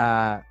Yeah.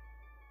 uh,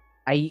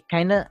 I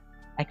kind of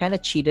I kind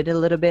of cheated a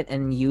little bit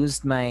and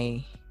used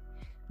my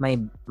my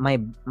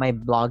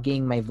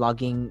vlogging,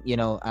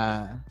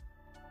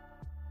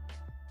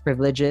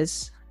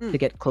 privileges Hmm. to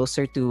get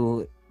closer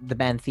to the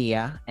band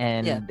Thea, Yeah.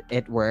 and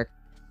it worked.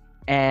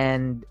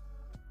 And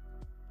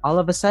all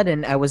of a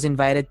sudden, I was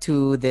invited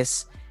to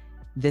this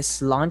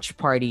launch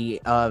party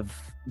of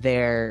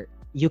their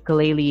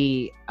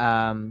ukulele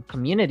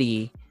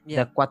community,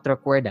 the Yeah. Cuatro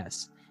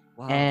Cuerdas,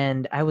 Wow.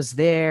 and I was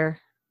there.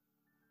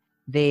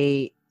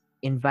 They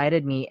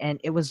invited me, and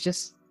it was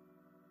just,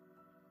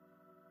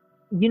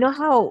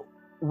 how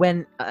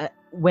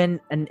when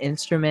an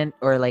instrument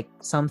or like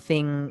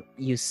something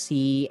you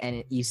see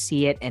and you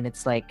see it and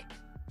it's like,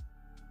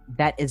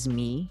 that is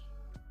me.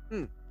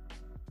 Hmm.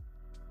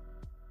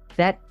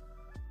 that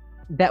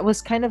that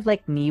was kind of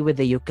like me with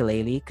the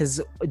ukulele,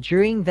 because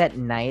during that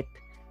night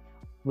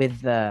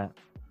with the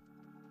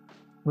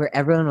where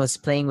everyone was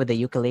playing with the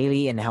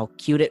ukulele and how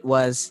cute it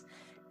was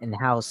and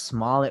how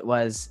small it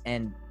was,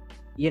 and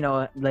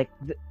like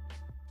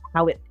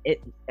how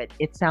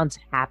it sounds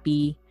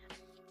happy.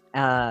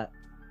 uh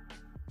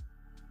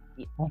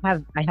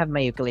I have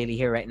my ukulele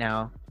here right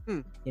now.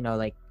 Hmm. You know,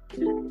 like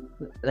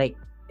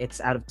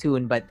it's out of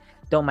tune, but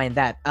don't mind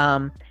that.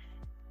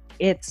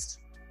 It's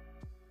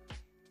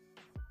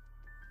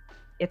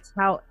it's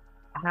how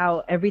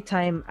every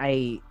time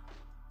I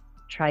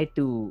try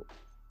to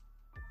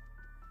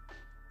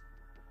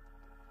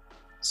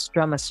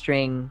strum a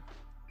string,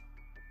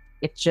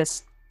 it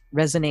just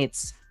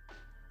resonates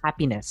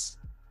happiness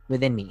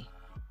within me.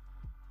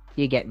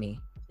 You get me?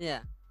 Yeah.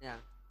 Yeah.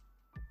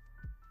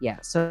 Yeah.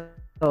 So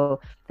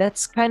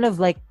that's kind of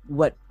like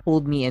what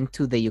pulled me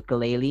into the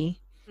ukulele.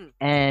 Hmm.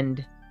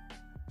 And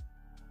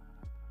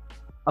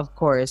of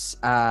course,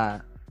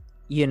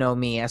 you know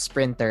me, a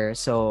sprinter,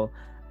 so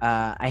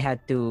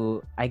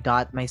I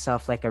got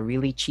myself like a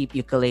really cheap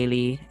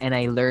ukulele, and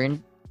I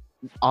learned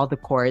all the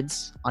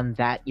chords on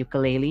that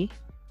ukulele.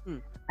 Hmm.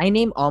 I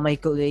name all my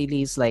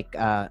ukuleles like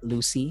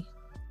Lucy.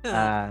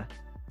 uh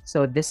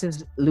so this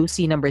is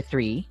Lucy number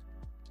 3.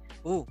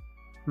 Oh.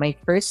 My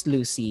first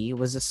Lucy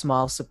was a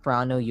small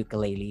soprano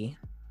ukulele,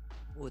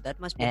 Oh, that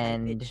must be high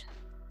and pitch.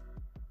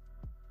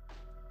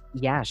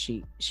 yeah,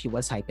 she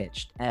was high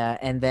pitched.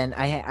 And then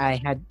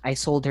I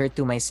sold her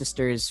to my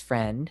sister's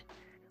friend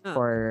Huh.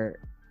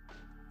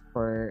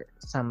 for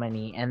some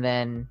money, and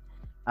then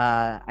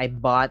I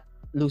bought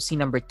Lucy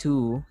number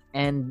 2,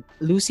 and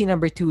Lucy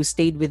number 2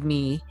 stayed with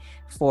me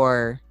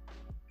for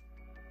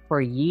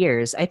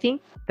years. I think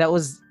that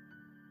was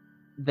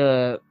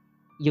the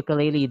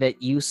ukulele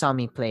that you saw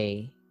me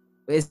play.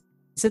 Was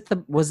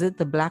it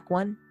the black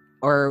one,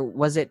 or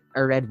was it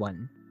a red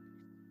one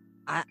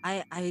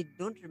I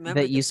don't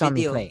remember that the you saw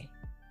me video. play?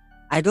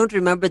 I don't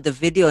remember the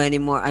video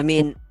anymore. I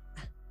mean,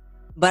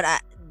 but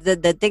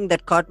the thing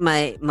that caught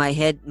my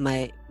head,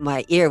 my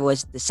ear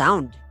was the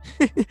sound.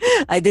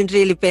 I didn't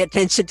really pay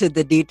attention to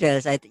the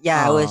details.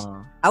 Yeah, Oh,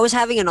 I was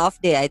having an off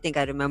day. I think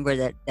I remember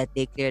that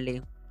day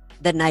clearly,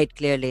 the night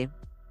clearly.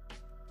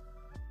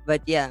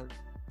 But yeah, I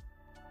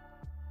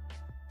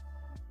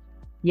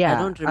yeah.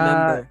 don't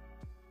remember.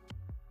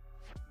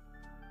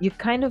 You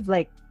kind of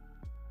like,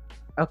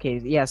 okay,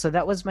 yeah. So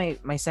that was my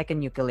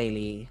second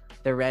ukulele.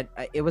 The red.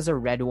 It was a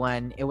red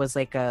one. It was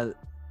like a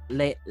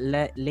Les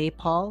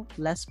Paul.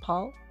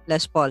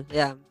 Les Paul,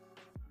 yeah.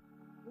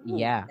 Ooh,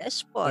 Yeah.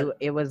 Les It Paul.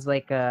 it was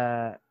like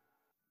a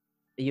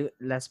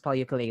Les Paul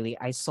ukulele.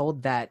 I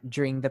sold that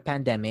during the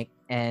pandemic,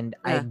 and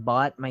I Yeah.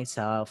 bought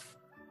myself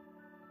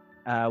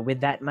with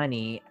that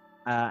money.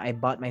 I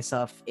bought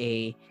myself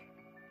a.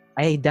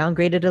 I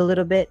downgraded a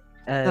little bit.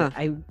 Huh.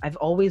 I've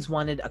always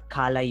wanted a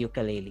Kala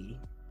ukulele,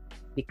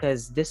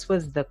 because this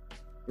was the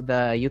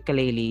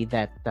ukulele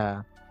that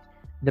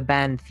the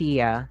band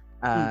Thea,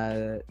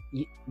 Hmm.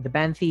 the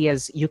band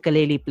Thea's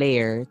ukulele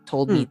player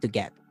told Hmm. me to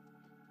get.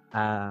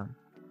 Uh,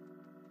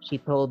 she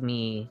told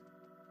me,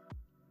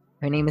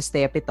 her name is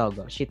Thea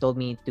Pitogo. She told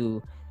me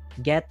to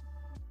get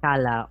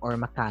Kala or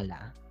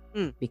Makala,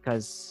 Hmm.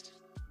 because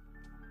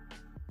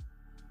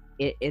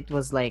it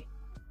was like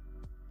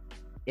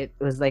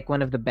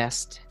one of the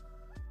best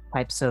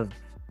types of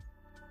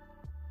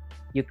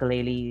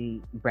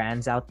ukulele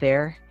brands out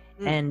there.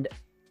 Hmm. And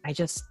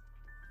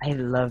I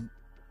love,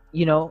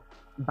 you know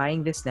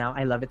buying this now,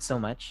 I love it so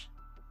much.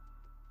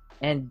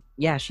 And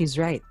yeah, she's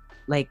right.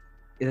 Like,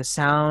 the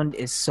sound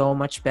is so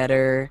much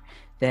better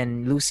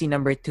than Lucy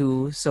number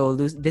 2. So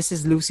this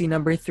is Lucy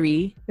number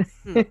 3.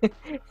 Hmm.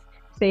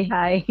 Say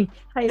hi.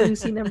 Hi,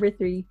 Lucy number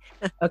 3.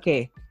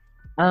 Okay.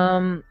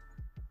 Um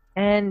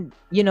and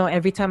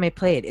every time I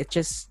play it, it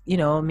just,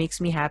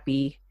 makes me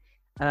happy.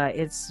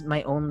 It's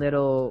my own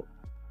little,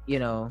 you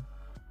know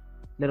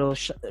little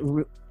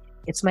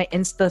it's my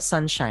insta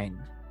sunshine.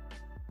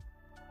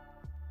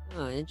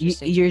 Oh,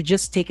 interesting. You're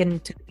just taken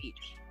to the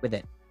beach with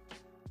it.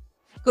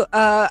 Ko-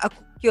 Uh, a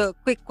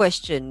quick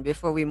question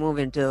before we move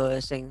into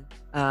sing.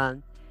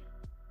 Um,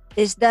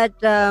 is that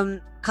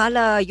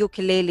kala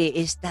ukulele?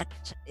 Is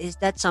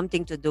that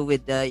something to do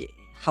with the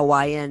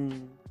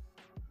Hawaiian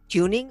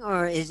tuning,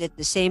 or is it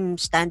the same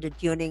standard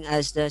tuning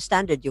as the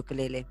standard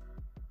ukulele?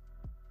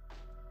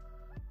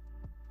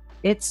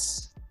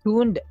 It's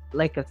tuned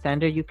like a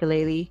standard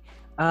ukulele.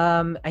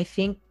 I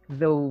think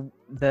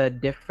the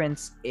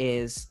difference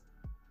is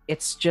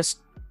it's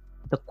just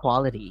the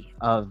quality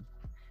of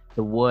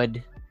the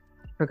wood.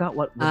 Forgot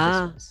what wood this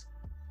Ah, was.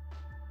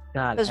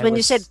 God, because when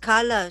you said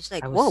kala, it's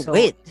like, I was whoa, so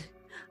wait.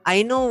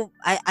 I know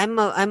I'm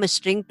a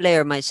string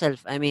player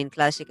myself. I mean,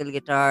 classical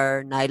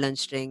guitar, nylon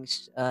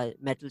strings,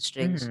 metal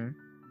strings, Mhm.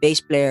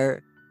 bass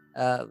player.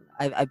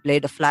 I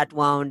played a flat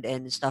wound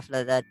and stuff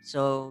like that.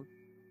 So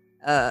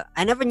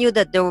I never knew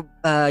that there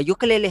were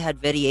ukulele had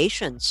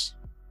variations,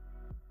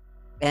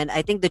 and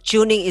I think the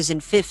tuning is in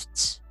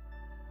fifths.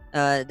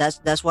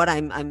 That's what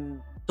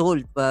I'm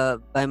told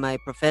by my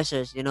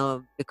professors.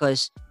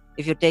 Because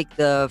if you take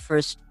the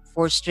first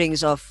four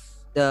strings of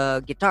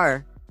the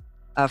guitar,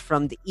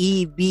 from the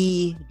E,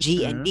 B,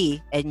 G, and Mhm.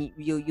 D, and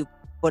you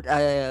put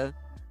a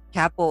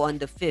capo on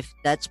the fifth.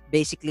 That's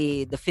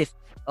basically the fifth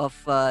of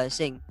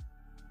sing.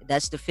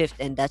 That's the fifth,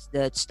 and that's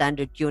the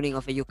standard tuning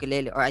of a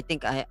ukulele. Or I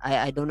think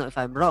I don't know if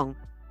I'm wrong,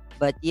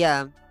 but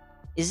yeah,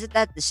 isn't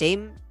that the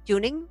same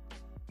tuning?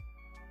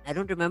 I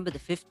don't remember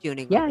the fifth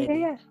tuning Yeah, yeah,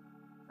 already. yeah.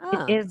 It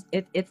Ah, is.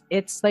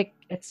 It's like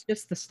it's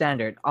just the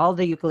standard. All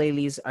the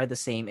ukuleles are the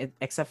same,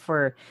 except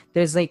for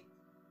there's like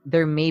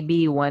there may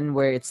be one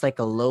where it's like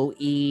a low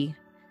E.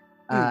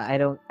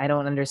 mm, I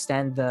don't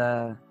understand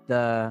the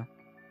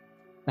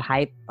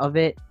hype of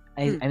it.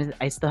 mm,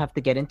 I still have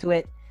to get into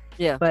it,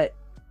 yeah. but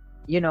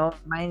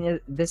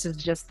this is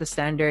just the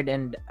standard,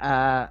 and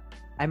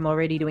I'm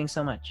already doing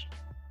so much.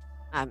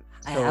 I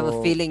have a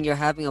So feeling you're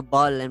having a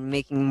ball and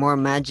making more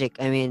magic.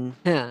 I mean,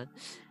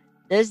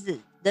 there's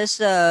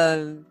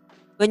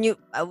when you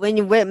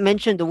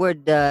mentioned the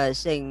word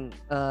saying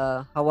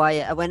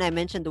Hawaii. When I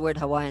mentioned the word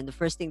Hawaiian, the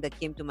first thing that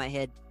came to my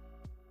head,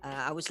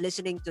 I was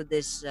listening to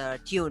this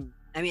tune.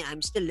 I mean,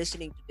 I'm still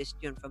listening to this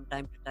tune from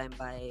time to time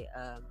by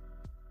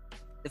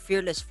the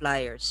Fearless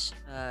Flyers.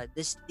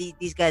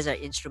 These guys are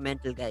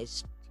instrumental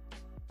guys,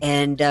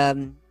 and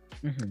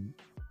mhm.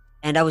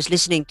 I was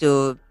listening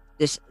to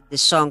this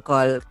song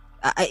called.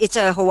 It's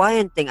a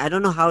Hawaiian thing. I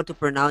don't know how to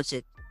pronounce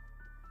it.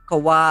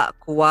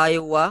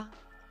 Kauaiwa.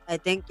 I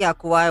think, yeah,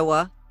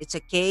 Kauaiwa. It's a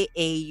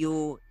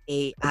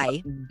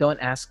Kauai. Don't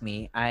ask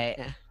me.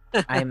 Yeah.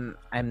 I'm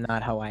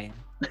not Hawaiian.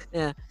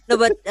 Yeah. No,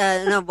 but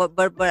no,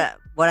 but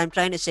what I'm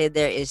trying to say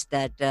there is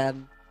that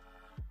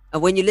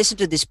when you listen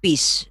to this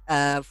piece,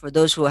 for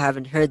those who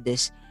haven't heard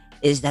this,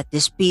 is that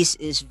this piece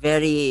is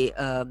very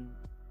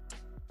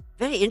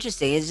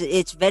interesting.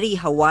 It's very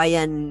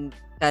Hawaiian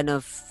kind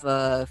of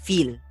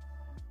feel,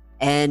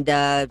 and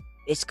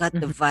it's got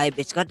the Mhm. vibe.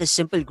 It's got the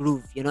simple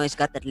groove. It's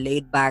got that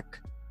laid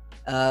back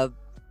uh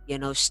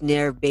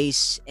snare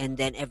bass, and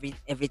then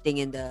everything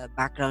in the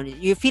background.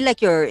 You feel like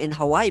you're in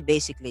Hawaii,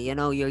 basically.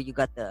 You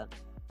got the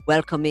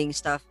welcoming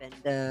stuff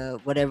and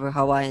whatever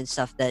Hawaiian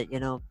stuff that.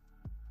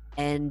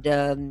 And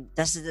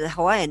that's the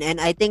Hawaiian.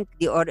 And I think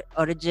the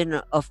origin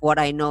of what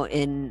I know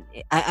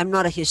I'm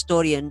not a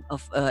historian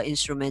of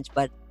instruments,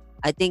 but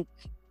I think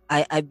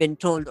I've been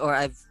told, or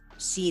I've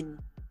seen,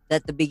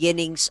 that the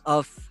beginnings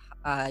of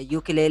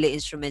ukulele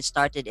instruments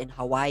started in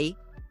Hawaii,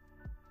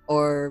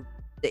 or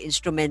the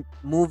instrument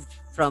moved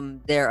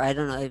from there. I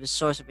don't know. It was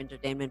source of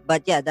entertainment,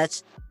 but yeah,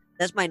 that's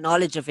my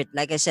knowledge of it.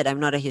 Like I said, I'm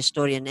not a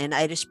historian, and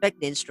I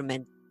respect the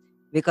instrument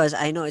because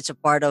I know it's a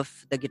part of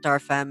the guitar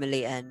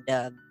family. And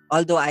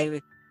although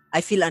I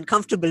feel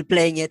uncomfortable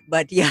playing it,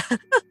 but yeah,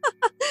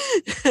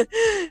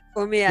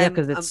 for me, Yeah,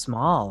 because it's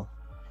small.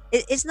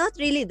 it's not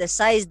really the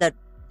size that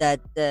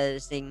the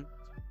thing.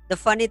 The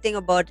funny thing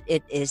about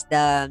it is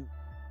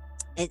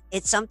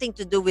it's something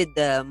to do with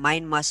the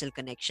mind muscle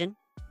connection.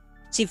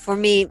 See, for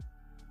me,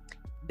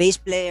 bass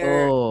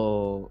player,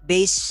 Oh,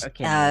 bass,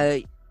 okay. Yeah,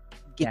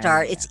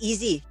 guitar, yeah, it's yeah.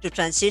 easy to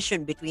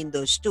transition between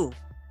those two,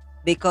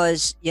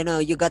 because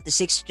you got the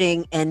sixth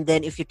string, and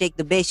then if you take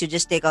the bass, you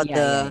just take out Yeah,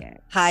 yeah, the yeah.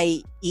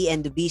 high E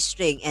and the B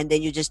string, and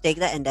then you just take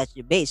that, and that's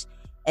your bass.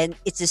 And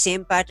it's the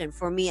same pattern.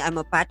 For me, I'm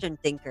a pattern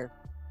thinker.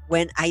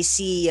 When i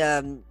see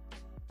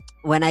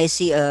when i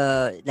see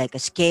like a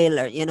scale,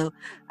 or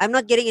I'm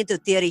not getting into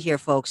theory here,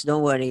 folks,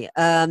 don't worry.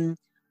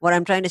 What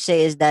I'm trying to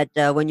say is that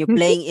when you're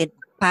playing it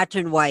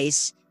pattern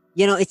wise,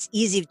 it's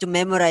easy to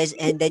memorize,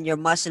 and then your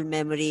muscle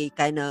memory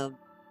kind of,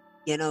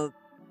 you know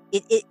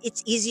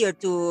it's easier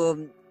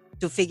to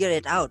figure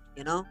it out.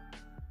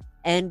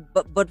 And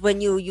but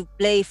when you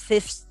play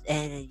fifths,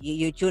 and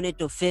you tune it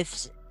to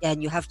fifths,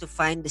 and you have to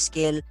find the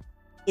scale,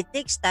 it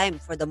takes time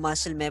for the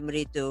muscle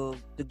memory to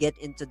get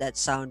into that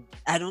sound.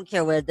 I don't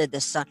care whether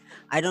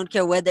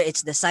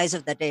it's the size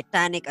of the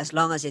Titanic, as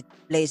long as it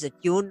plays a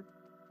tune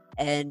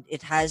and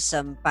it has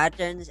some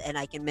patterns and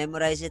I can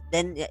memorize it,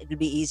 then it'll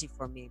be easy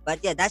for me. But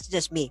yeah, that's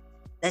just me.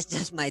 That's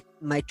just my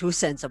 2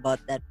 cents about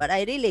that. But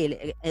I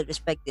really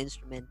respect the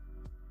instrument.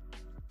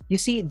 You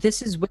see,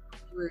 this is where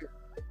we were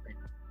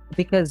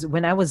because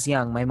when I was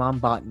young, my mom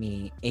bought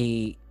me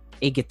a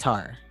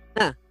guitar.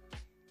 Huh.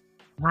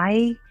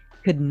 I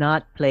could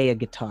not play a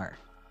guitar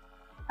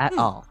at Hmm.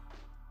 all.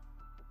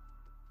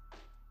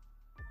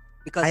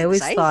 Because I of the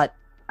always size? thought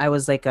I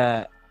was like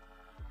a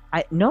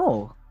I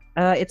no.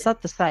 It's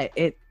not the size.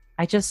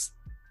 I just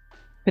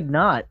could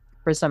not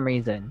for some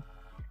reason.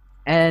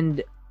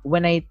 And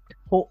when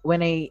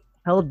when I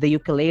held the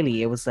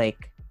ukulele, it was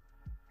like,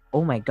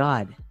 "Oh my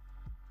god.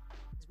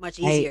 It's much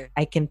easier.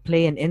 I can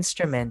play an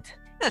instrument."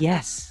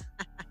 Yes.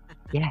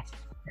 Yes.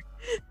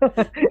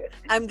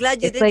 I'm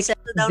glad you It's didn't like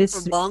settle down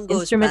for this bongos,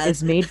 instrument pal.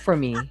 is made for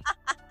me.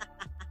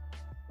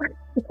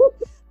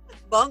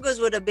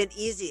 Bongos would have been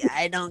easy.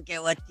 I don't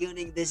care what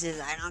tuning this is.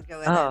 I don't care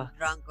whether I'm Oh,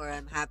 drunk or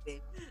I'm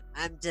happy.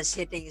 I'm just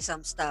hitting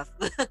some stuff.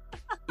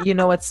 you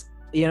know what's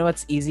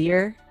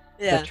easier?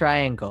 The Yeah.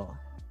 triangle.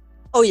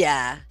 Oh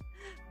yeah.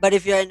 But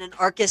if you're in an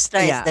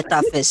orchestra, it's Yeah. the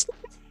toughest.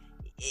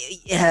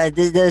 Yeah,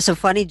 there's a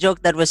funny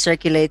joke that was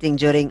circulating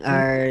during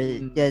our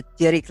Mm.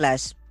 theory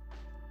class.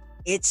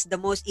 It's the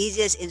most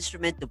easiest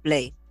instrument to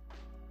play.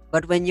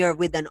 But when you're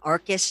with an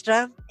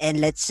orchestra and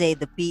let's say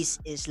the piece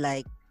is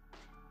like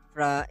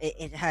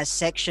it has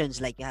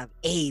sections like you have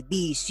A,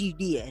 B, C,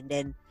 D, and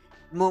then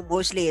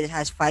mostly it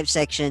has five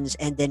sections,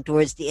 and then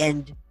towards the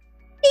end,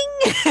 ding!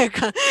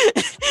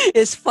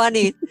 It's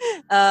funny.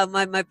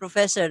 My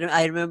professor,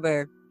 I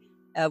remember,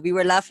 we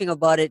were laughing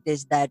about it.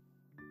 Is that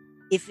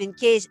if in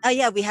case, oh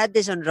yeah, we had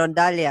this on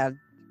Rondalia.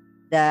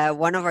 The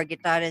one of our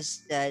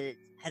guitarists, I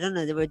don't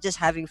know, they were just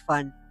having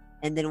fun,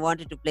 and then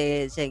wanted to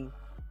sing,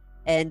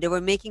 and they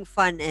were making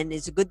fun, and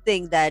it's a good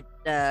thing that.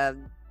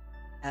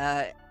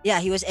 Yeah,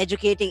 he was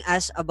educating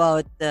us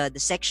about the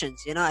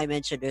sections. I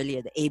mentioned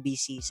earlier the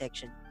ABC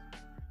section,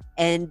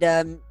 and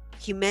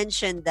he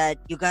mentioned that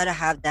you gotta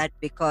have that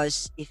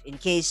because if in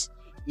case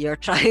your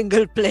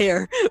triangle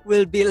player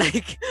will be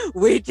like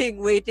waiting,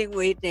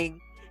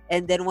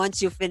 and then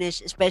once you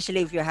finish,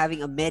 especially if you're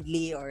having a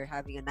medley or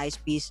having a nice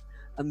piece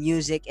of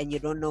music and you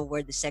don't know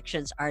where the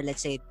sections are,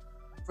 let's say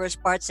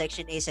first part,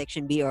 section A,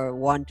 section B, or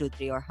one, two,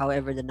 three, or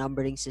however the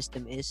numbering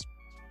system is,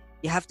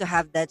 you have to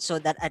have that so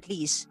that at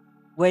least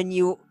when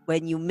you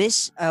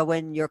miss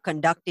when you're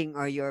conducting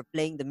or you're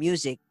playing the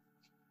music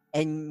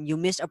and you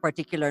miss a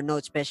particular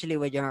note, especially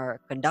when you're a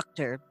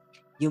conductor,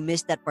 you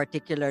miss that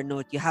particular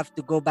note, you have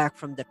to go back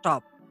from the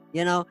top.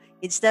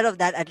 Instead of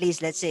that, at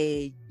least let's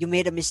say you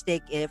made a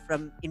mistake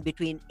from in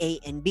between A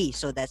and B,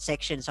 so that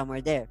section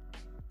somewhere there,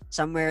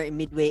 somewhere in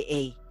midway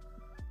A.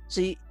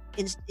 So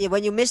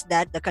when you miss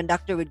that, the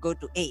conductor would go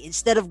to A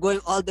instead of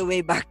going all the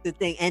way back to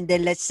thing. And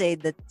then let's say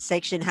the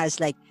section has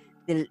like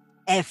the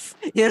F,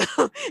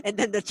 and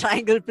then the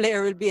triangle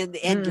player will be in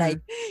the end. Like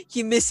Mm.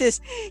 he misses,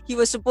 he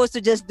was supposed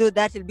to just do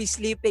that. He'll be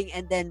sleeping,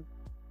 and then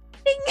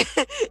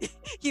ding,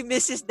 he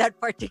misses that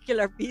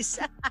particular piece.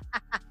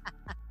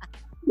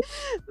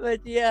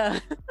 But yeah,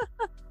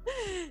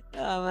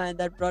 oh man,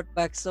 that brought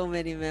back so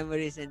many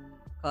memories in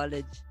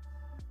college.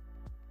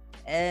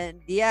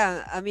 And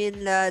yeah, I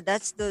mean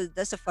that's the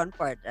fun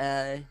part.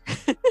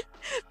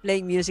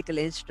 Playing musical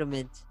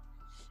instruments.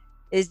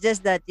 It's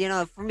just that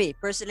for me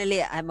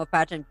personally, I'm a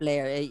pattern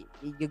player.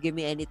 You give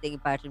me anything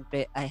pattern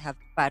play, I have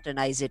to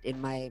patternize it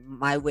in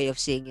my way of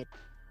seeing it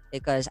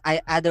because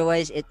I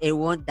otherwise it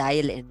won't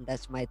dial in.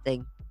 That's my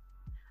thing.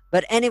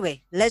 But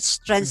anyway, let's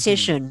Mhm.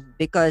 transition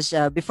because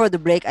before the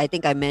break, I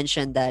think I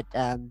mentioned that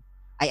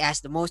I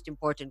asked the most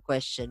important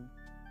question,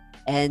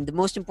 and the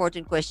most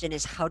important question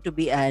is how to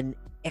be an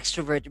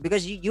extrovert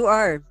because you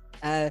are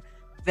a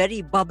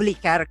very bubbly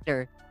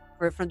character.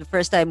 From the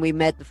first time we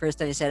met, the first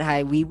time you said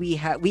hi, we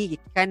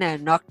kind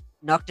of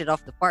knocked it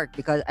off the park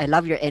because I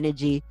love your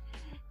energy.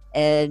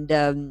 And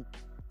the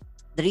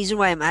reason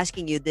why I'm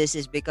asking you this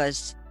is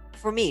because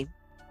for me,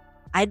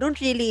 I don't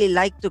really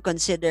like to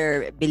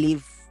consider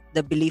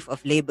the belief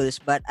of labels,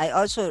 but I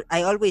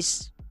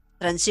always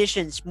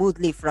transition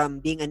smoothly from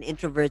being an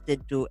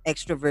introverted to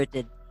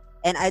extroverted,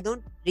 and I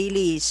don't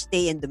really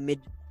stay in the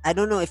mid. I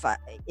don't know if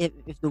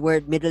the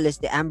word middle is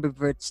the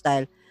ambivert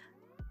style.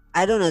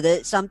 I don't know.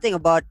 There's something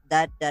about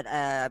that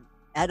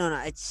I don't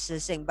know. It's a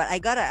thing, but I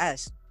gotta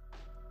ask.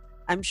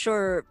 I'm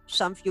sure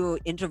some few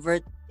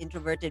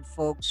introverted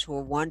folks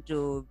who want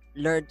to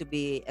learn to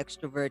be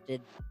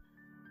extroverted.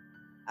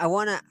 I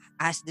want to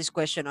ask this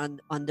question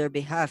on their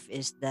behalf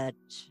is that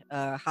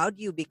how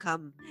do you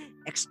become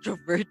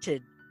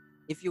extroverted?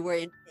 If you were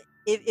in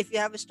if you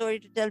have a story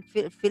to tell,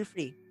 feel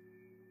free.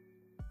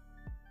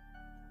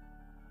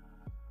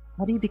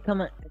 How do you become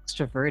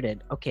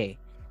extroverted? Okay.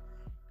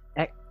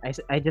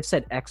 I just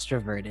said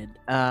extroverted.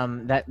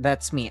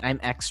 That's me. I'm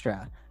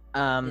extra.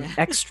 Yeah.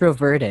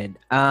 Extroverted.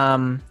 How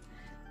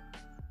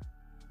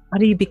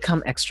do you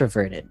become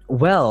extroverted?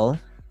 Well,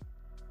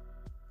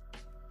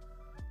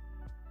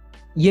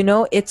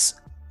 it's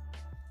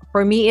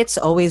for me. It's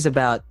always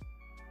about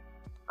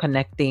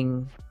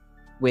connecting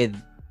with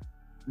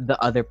the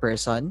other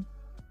person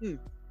Hmm.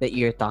 that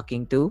you're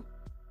talking to.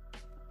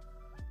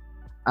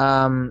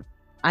 Um,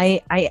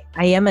 I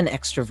am an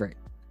extrovert,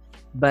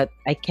 but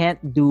I can't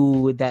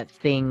do that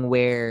thing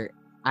where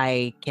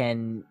I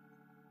can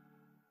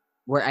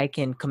where I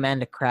can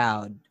command a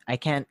crowd. I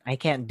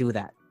can't do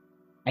that.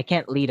 I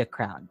can't lead a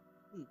crowd.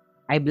 Hmm.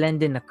 I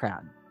blend in a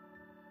crowd.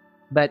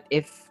 But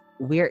if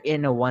we're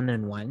in a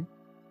one-on-one,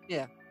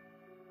 Yeah.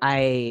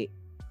 I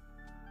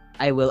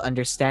I will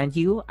understand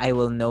you. I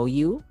will know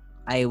you.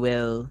 I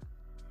will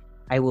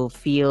I will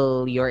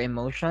feel your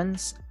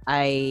emotions.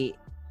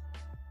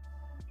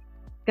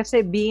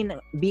 Kasi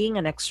being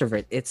an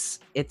extrovert,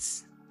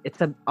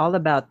 all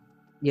about,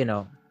 you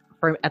know,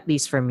 for at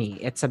least for me,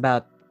 it's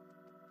about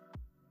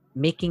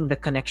making the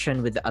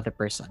connection with the other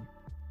person,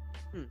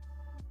 Hmm.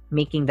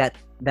 making that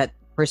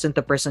person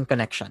to person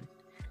connection.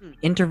 Hmm.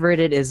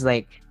 Introverted is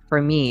like,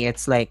 for me,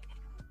 it's like,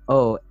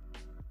 oh,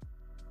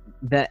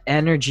 the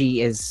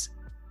energy is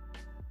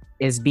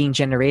being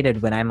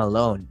generated when I'm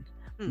alone.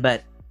 Hmm.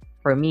 But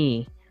for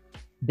me,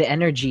 the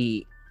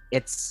energy,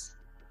 it's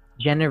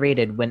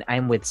generated when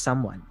I'm with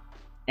someone.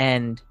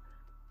 And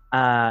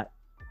uh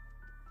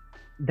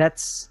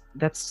that's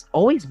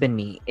always been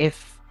me.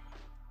 If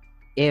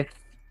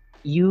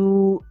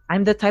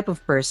I'm the type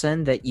of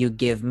person that you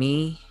give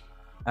me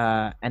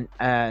and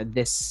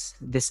this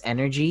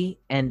energy,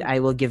 and Hmm. I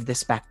will give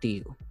this back to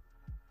you.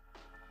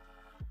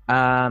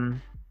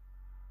 um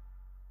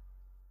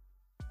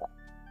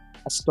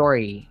a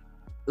story,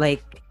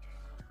 like,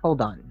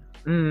 hold on.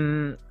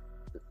 mm,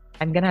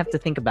 I'm gonna have to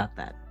think about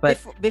that,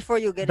 Before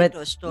you get but into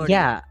a story,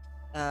 yeah.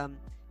 um,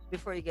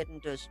 before you get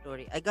into a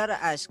story, I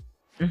gotta ask,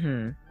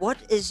 Mm-hmm.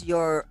 what is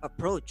your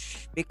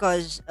approach?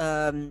 Because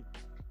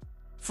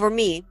for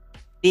me,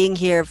 being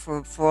here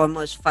for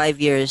almost 5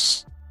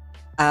 years,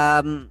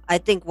 I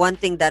think one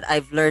thing that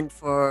I've learned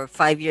for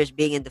 5 years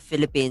being in the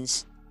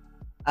Philippines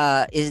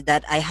is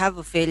that I have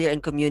a failure in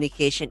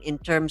communication in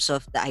terms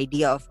of the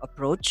idea of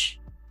approach.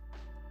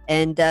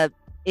 And it,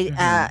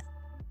 Mm-hmm.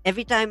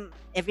 every time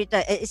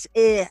it's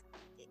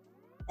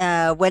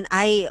when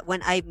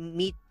I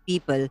meet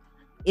people,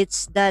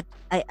 it's that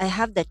I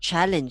have that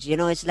challenge. You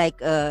know, it's like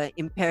it's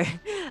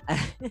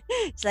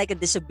like a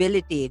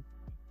disability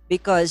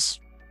because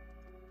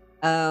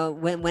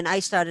when I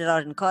started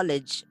out in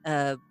college,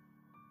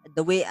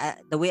 the way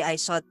I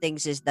saw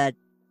things is that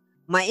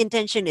my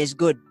intention is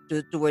good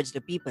towards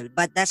the people,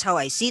 but that's how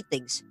I see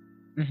things.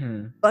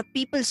 Mm-hmm. But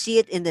people see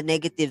it in the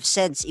negative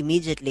sense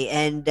immediately,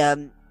 and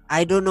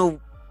I don't know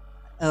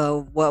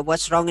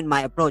what's wrong in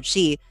my approach.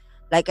 See,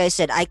 like I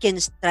said, I can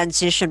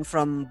transition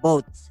from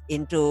both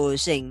into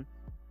sing,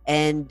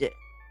 and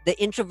the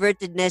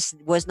introvertedness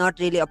was not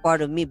really a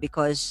part of me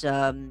because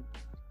uh,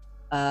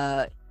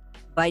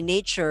 by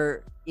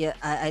nature, yeah,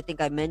 I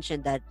think I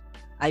mentioned that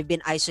I've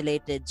been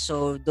isolated.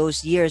 So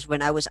those years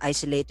when I was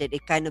isolated,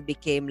 it kind of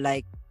became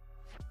like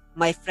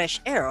my fresh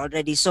air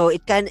already. So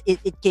it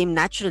came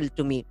natural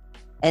to me.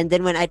 And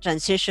then when I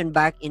transitioned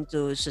back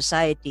into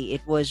society,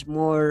 it was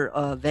more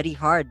very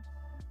hard,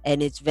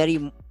 and it's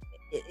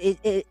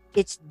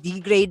it's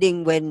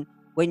degrading when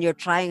you're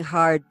trying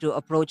hard to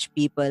approach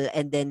people,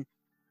 and then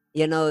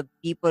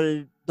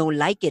people don't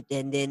like it,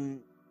 and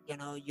then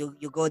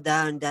you go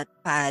down that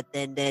path,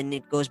 and then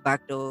it goes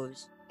back to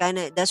kind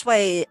of. That's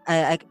why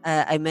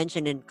I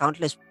mentioned in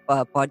countless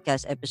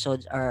podcast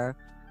episodes are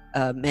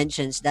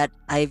mentions that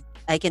I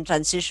can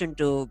transition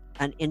to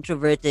an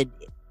introverted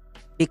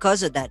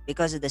because of that,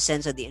 because of the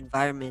sense of the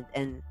environment.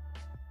 And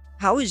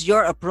how is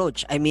your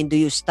approach? I mean, do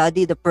you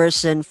study the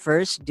person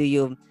first? Do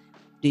you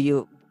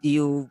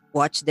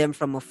watch them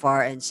from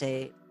afar and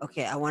say,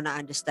 okay, I want to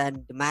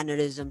understand the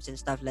mannerisms and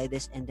stuff like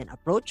this, and then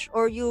approach?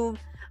 Or you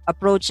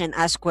approach and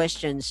ask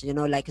questions,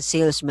 like a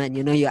salesman,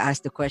 you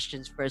ask the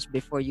questions first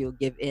before you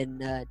give in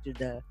to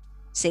the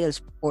sales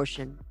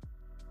portion?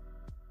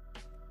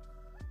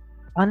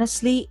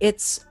 Honestly,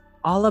 it's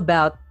all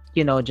about,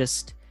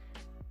 just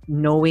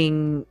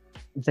knowing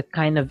the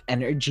kind of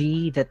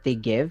energy that they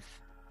give.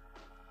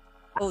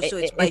 Oh, it, so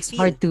it's it- by it's feel.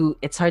 hard to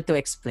it's hard to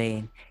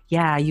explain.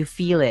 Yeah, you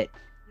feel it.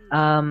 Hmm.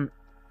 um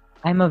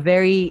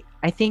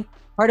I think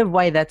part of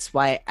why that's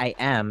why I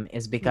am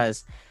is Hmm.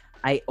 because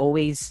I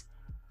always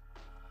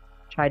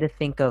try to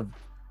think of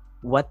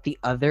what the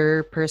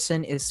other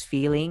person is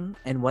feeling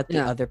and what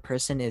the Yeah. other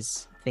person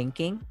is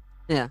thinking.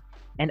 Yeah.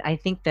 And I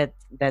think that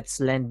that's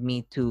led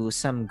me to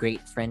some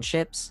great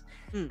friendships,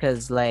 Hmm.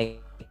 because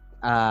like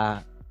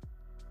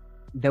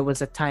there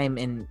was a time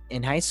in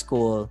high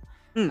school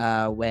Hmm.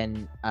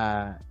 when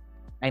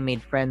I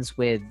made friends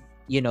with,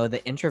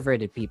 the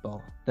introverted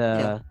people,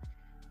 Yeah.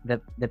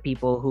 the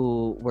people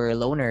who were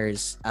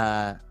loners,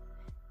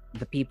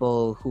 the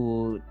people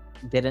who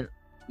didn't,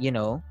 you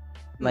know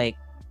Hmm. like,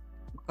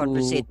 who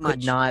Conversate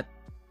could much. not,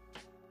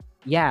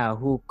 yeah,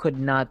 who could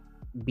not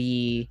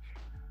be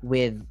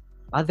with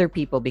other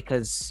people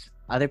because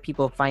other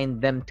people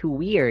find them too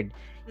weird.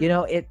 you Hmm.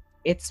 know it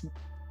it's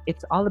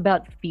it's all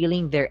about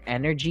feeling their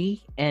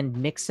energy and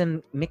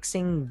mixing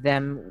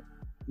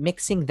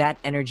that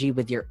energy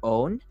with your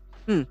own,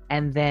 Hmm.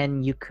 and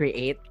then you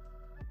create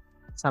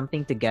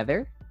something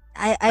together.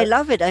 I Uh,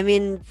 love it. I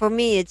mean, for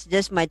me, it's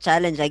just my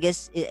challenge. I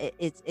guess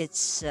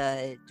it's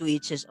to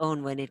each his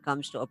own when it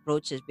comes to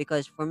approaches.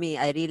 Because for me,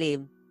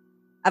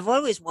 I've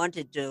always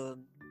wanted to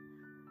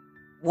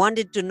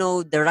wanted to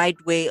know the right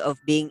way of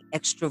being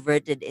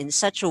extroverted in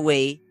such a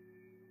way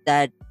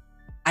that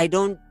I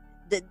don't.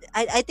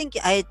 I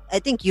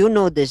think you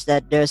know this,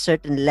 that there are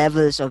certain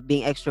levels of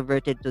being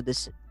extroverted to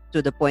this,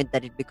 to the point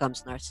that it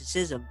becomes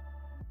narcissism.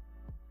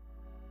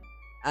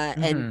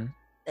 And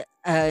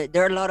Mm-hmm.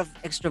 there are a lot of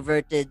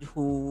extroverted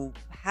who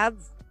have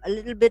a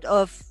little bit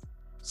of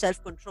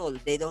self-control.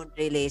 They don't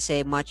really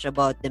say much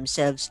about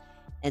themselves,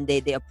 and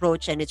they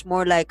approach, and it's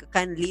more like a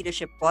kind of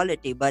leadership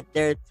quality. But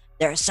there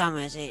are some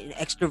as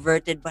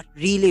extroverted but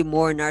really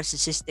more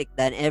narcissistic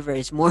than ever.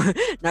 It's more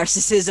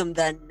narcissism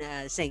than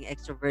saying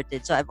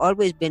extroverted. So I've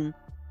always been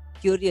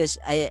curious,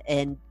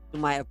 and to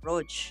my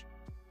approach.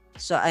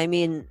 So I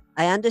mean,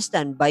 I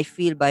understand by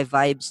feel, by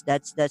vibes.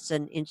 That's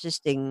an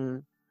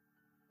interesting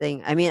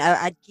thing. I mean,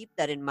 I'd keep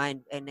that in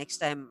mind. And next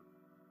time,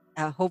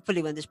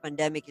 hopefully, when this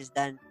pandemic is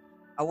done,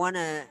 I want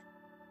to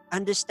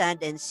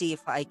understand and see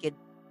if I could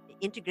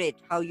integrate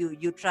how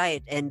you try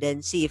it, and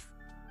then see if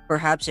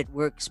perhaps it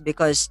works.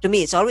 Because to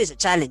me, it's always a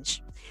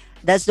challenge.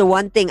 That's the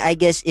one thing, I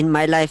guess, in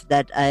my life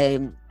that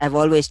I've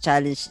always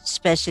challenged,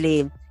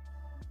 especially,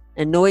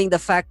 and knowing the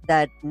fact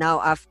that now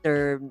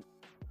after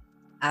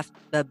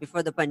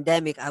before the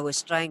pandemic, I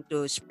was trying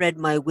to spread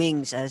my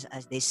wings, as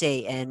they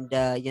say, and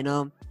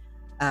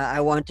I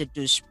wanted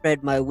to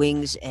spread my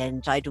wings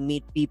and try to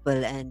meet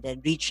people, and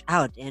then reach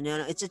out. And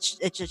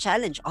it's a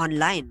challenge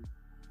online,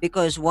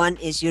 because one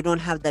is you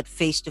don't have that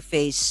face to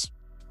face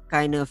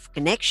kind of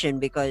connection,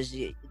 because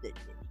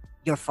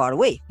you're far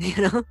away,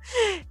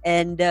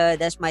 and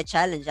that's my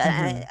challenge.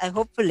 Mm-hmm. I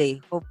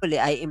hopefully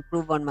I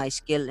improve on my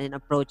skill in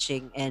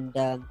approaching, and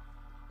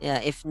yeah,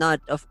 if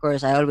not, of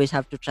course, I always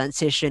have to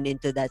transition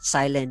into that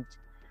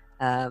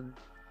um,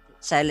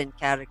 silent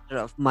character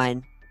of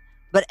mine.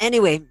 But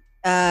anyway,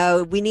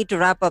 we need to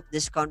wrap up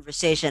this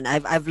conversation.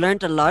 I've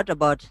learned a lot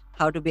about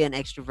how to be an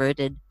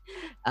extroverted,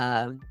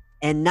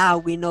 and now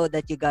we know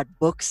that you got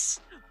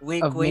books.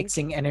 Wink, Of wink.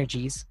 mixing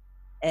energies.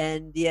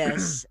 And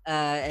yes,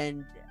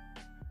 and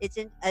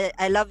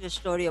I love your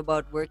story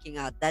about working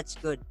out. That's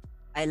good.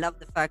 I love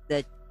the fact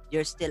that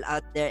you're still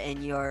out there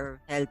and you're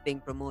helping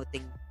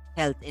promoting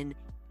health in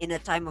a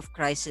time of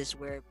crisis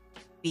where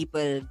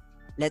people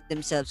let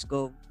themselves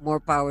go. More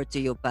power to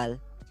you, pal.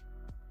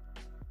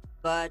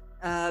 But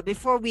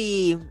before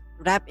we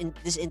wrap in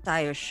this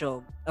entire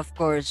show, of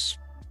course,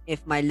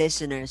 if my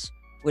listeners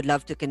would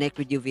love to connect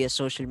with you via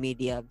social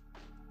media,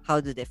 how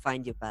do they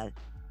find you, pal?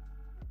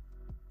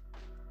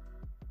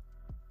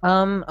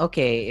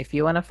 Okay, if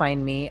you want to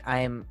find me,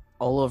 I'm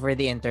all over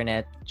the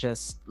internet.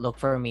 Just look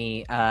for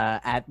me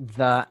at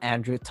the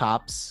Andrew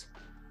Tops.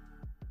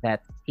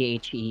 That's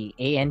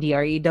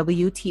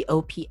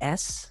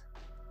TheAndrewTops.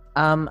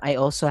 I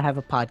also have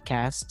a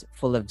podcast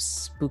full of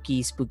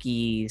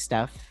spooky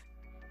stuff.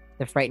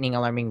 The Frightening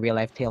Alarming Real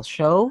Life Tales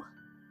Show.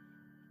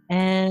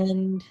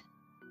 And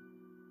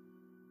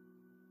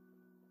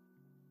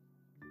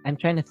I'm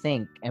trying to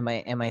think. Am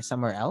I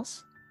somewhere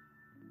else?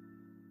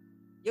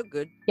 You're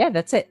good. Yeah,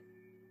 that's it.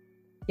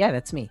 Yeah,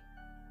 that's me.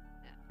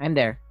 I'm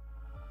there.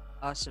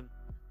 Awesome.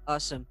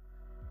 Awesome.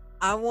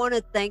 I want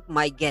to thank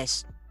my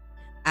guest,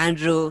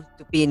 Andrew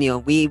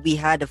Topinio. We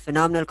had a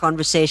phenomenal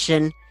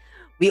conversation.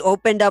 We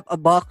opened up a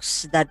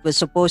box that was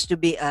supposed to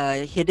be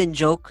a hidden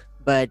joke,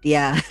 but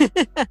yeah.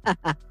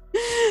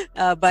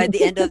 By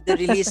the end of the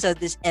release of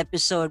this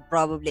episode,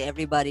 probably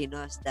everybody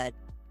knows that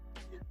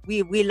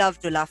we love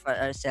to laugh at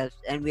ourselves,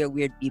 and we are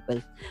weird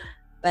people.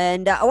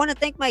 And I want to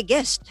thank my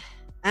guest,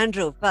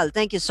 Andrew. Pal,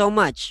 thank you so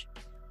much.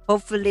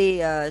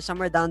 Hopefully,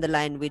 somewhere down the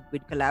line, we'd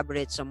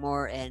collaborate some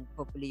more, and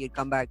hopefully, you'd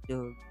come back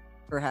to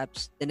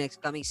perhaps the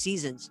next coming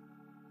seasons.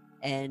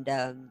 And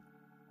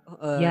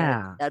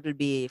Yeah, that will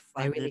be I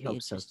fun. It'll really be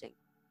hope so. interesting.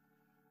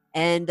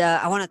 And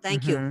I want to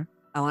thank you. Mm-hmm.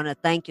 I want to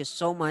thank you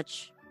so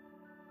much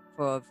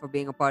for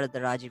being a part of the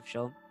Rajiv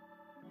show.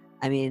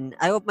 I mean,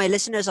 I hope my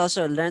listeners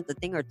also learned a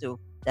thing or two.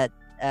 That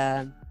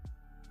um,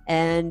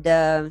 and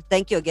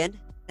thank you again.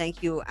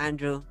 Thank you,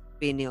 Andrew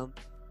Pino.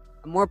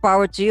 More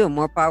power to you.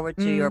 More power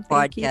to your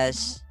Thank you.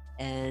 podcast.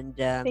 And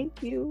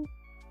Thank you.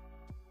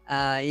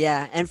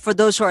 yeah, and for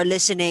those who are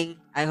listening,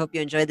 I hope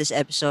you enjoyed this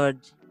episode.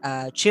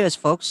 Cheers,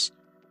 folks.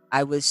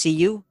 I will see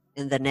you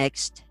in the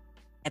next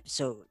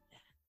episode.